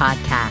Women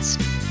podcast.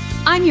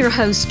 I'm your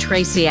host,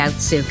 Tracy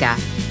Otsuka,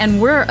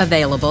 and we're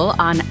available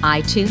on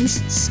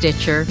iTunes,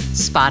 Stitcher,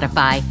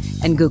 Spotify,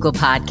 and Google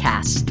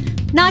Podcasts.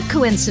 Not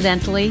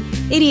coincidentally,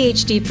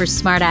 ADHD for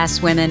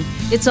Smartass Women,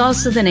 it's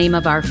also the name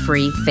of our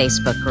free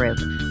Facebook group.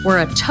 We're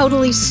a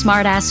totally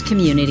smartass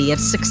community of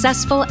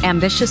successful,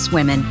 ambitious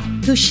women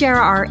who share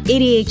our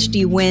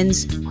ADHD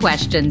wins,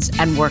 questions,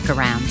 and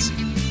workarounds.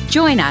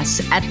 Join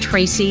us at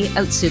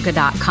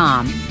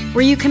tracyotsuka.com,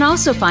 where you can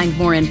also find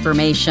more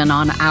information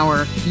on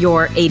our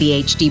Your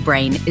ADHD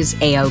Brain is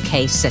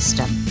A-OK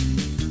system.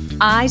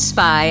 I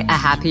spy a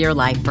happier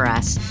life for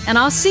us, and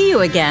I'll see you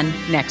again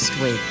next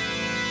week.